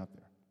population out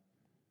there.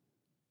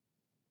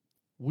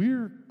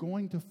 we're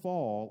going to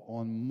fall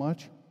on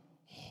much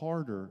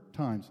harder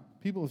times.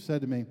 People have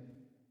said to me,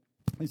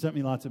 they sent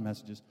me lots of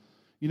messages,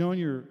 you know, on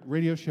your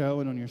radio show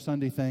and on your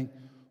Sunday thing,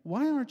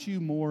 why aren't you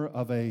more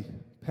of a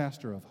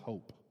pastor of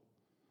hope?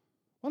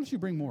 Why don't you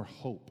bring more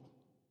hope?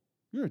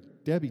 You're a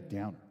Debbie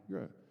Downer.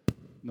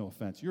 No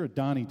offense, you're a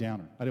Donnie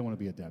Downer. I didn't want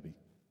to be a Debbie.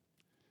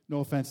 No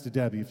offense to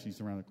Debbie if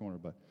she's around the corner,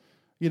 but,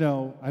 you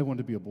know, I wanted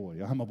to be a boy.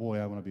 I'm a boy,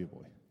 I want to be a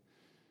boy.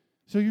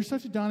 So you're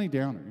such a Donnie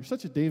Downer. You're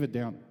such a David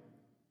Downer.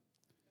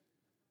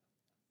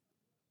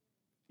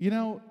 You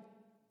know,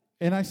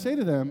 and I say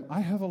to them,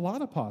 I have a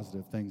lot of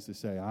positive things to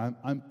say.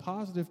 I'm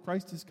positive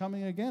Christ is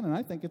coming again, and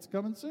I think it's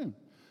coming soon.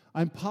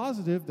 I'm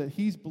positive that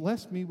he's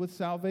blessed me with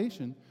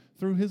salvation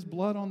through his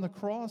blood on the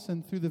cross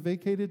and through the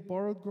vacated,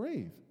 borrowed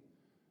grave.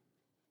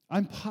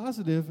 I'm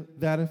positive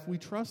that if we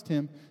trust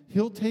him,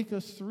 he'll take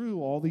us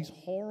through all these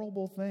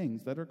horrible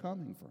things that are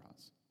coming for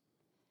us.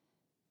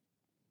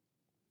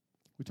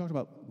 We talked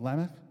about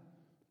Lamech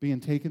being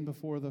taken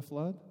before the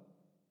flood.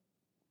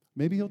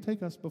 Maybe he'll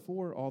take us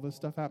before all this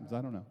stuff happens.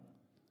 I don't know.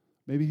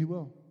 Maybe he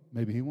will.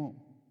 Maybe he won't.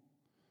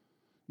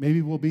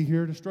 Maybe we'll be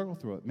here to struggle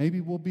through it.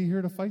 Maybe we'll be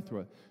here to fight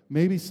through it.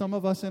 Maybe some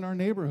of us in our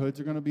neighborhoods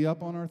are going to be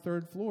up on our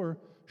third floor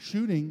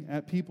shooting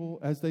at people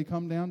as they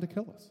come down to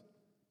kill us.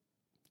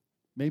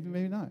 Maybe,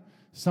 maybe not.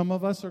 Some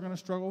of us are going to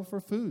struggle for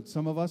food.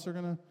 Some of us are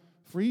going to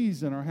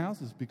freeze in our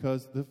houses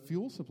because the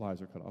fuel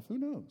supplies are cut off. Who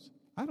knows?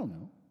 I don't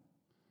know.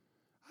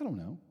 I don't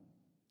know.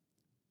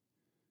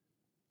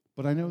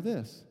 But I know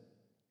this.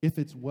 If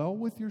it's well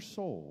with your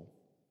soul,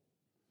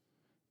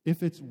 then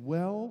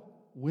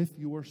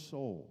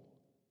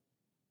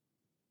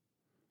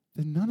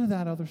none of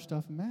that other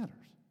stuff matters.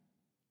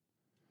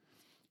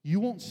 You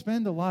won't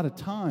spend a lot of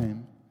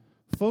time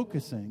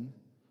focusing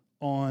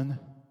on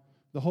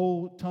the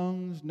whole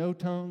tongues, no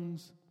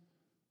tongues.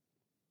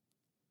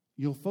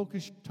 You'll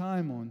focus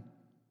time on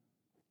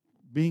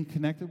being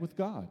connected with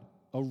God,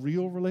 a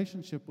real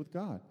relationship with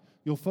God.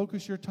 You'll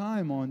focus your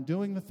time on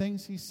doing the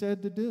things he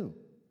said to do.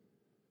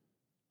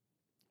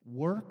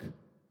 Work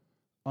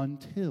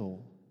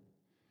until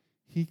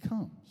he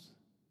comes.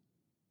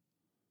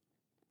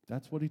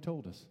 That's what he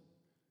told us.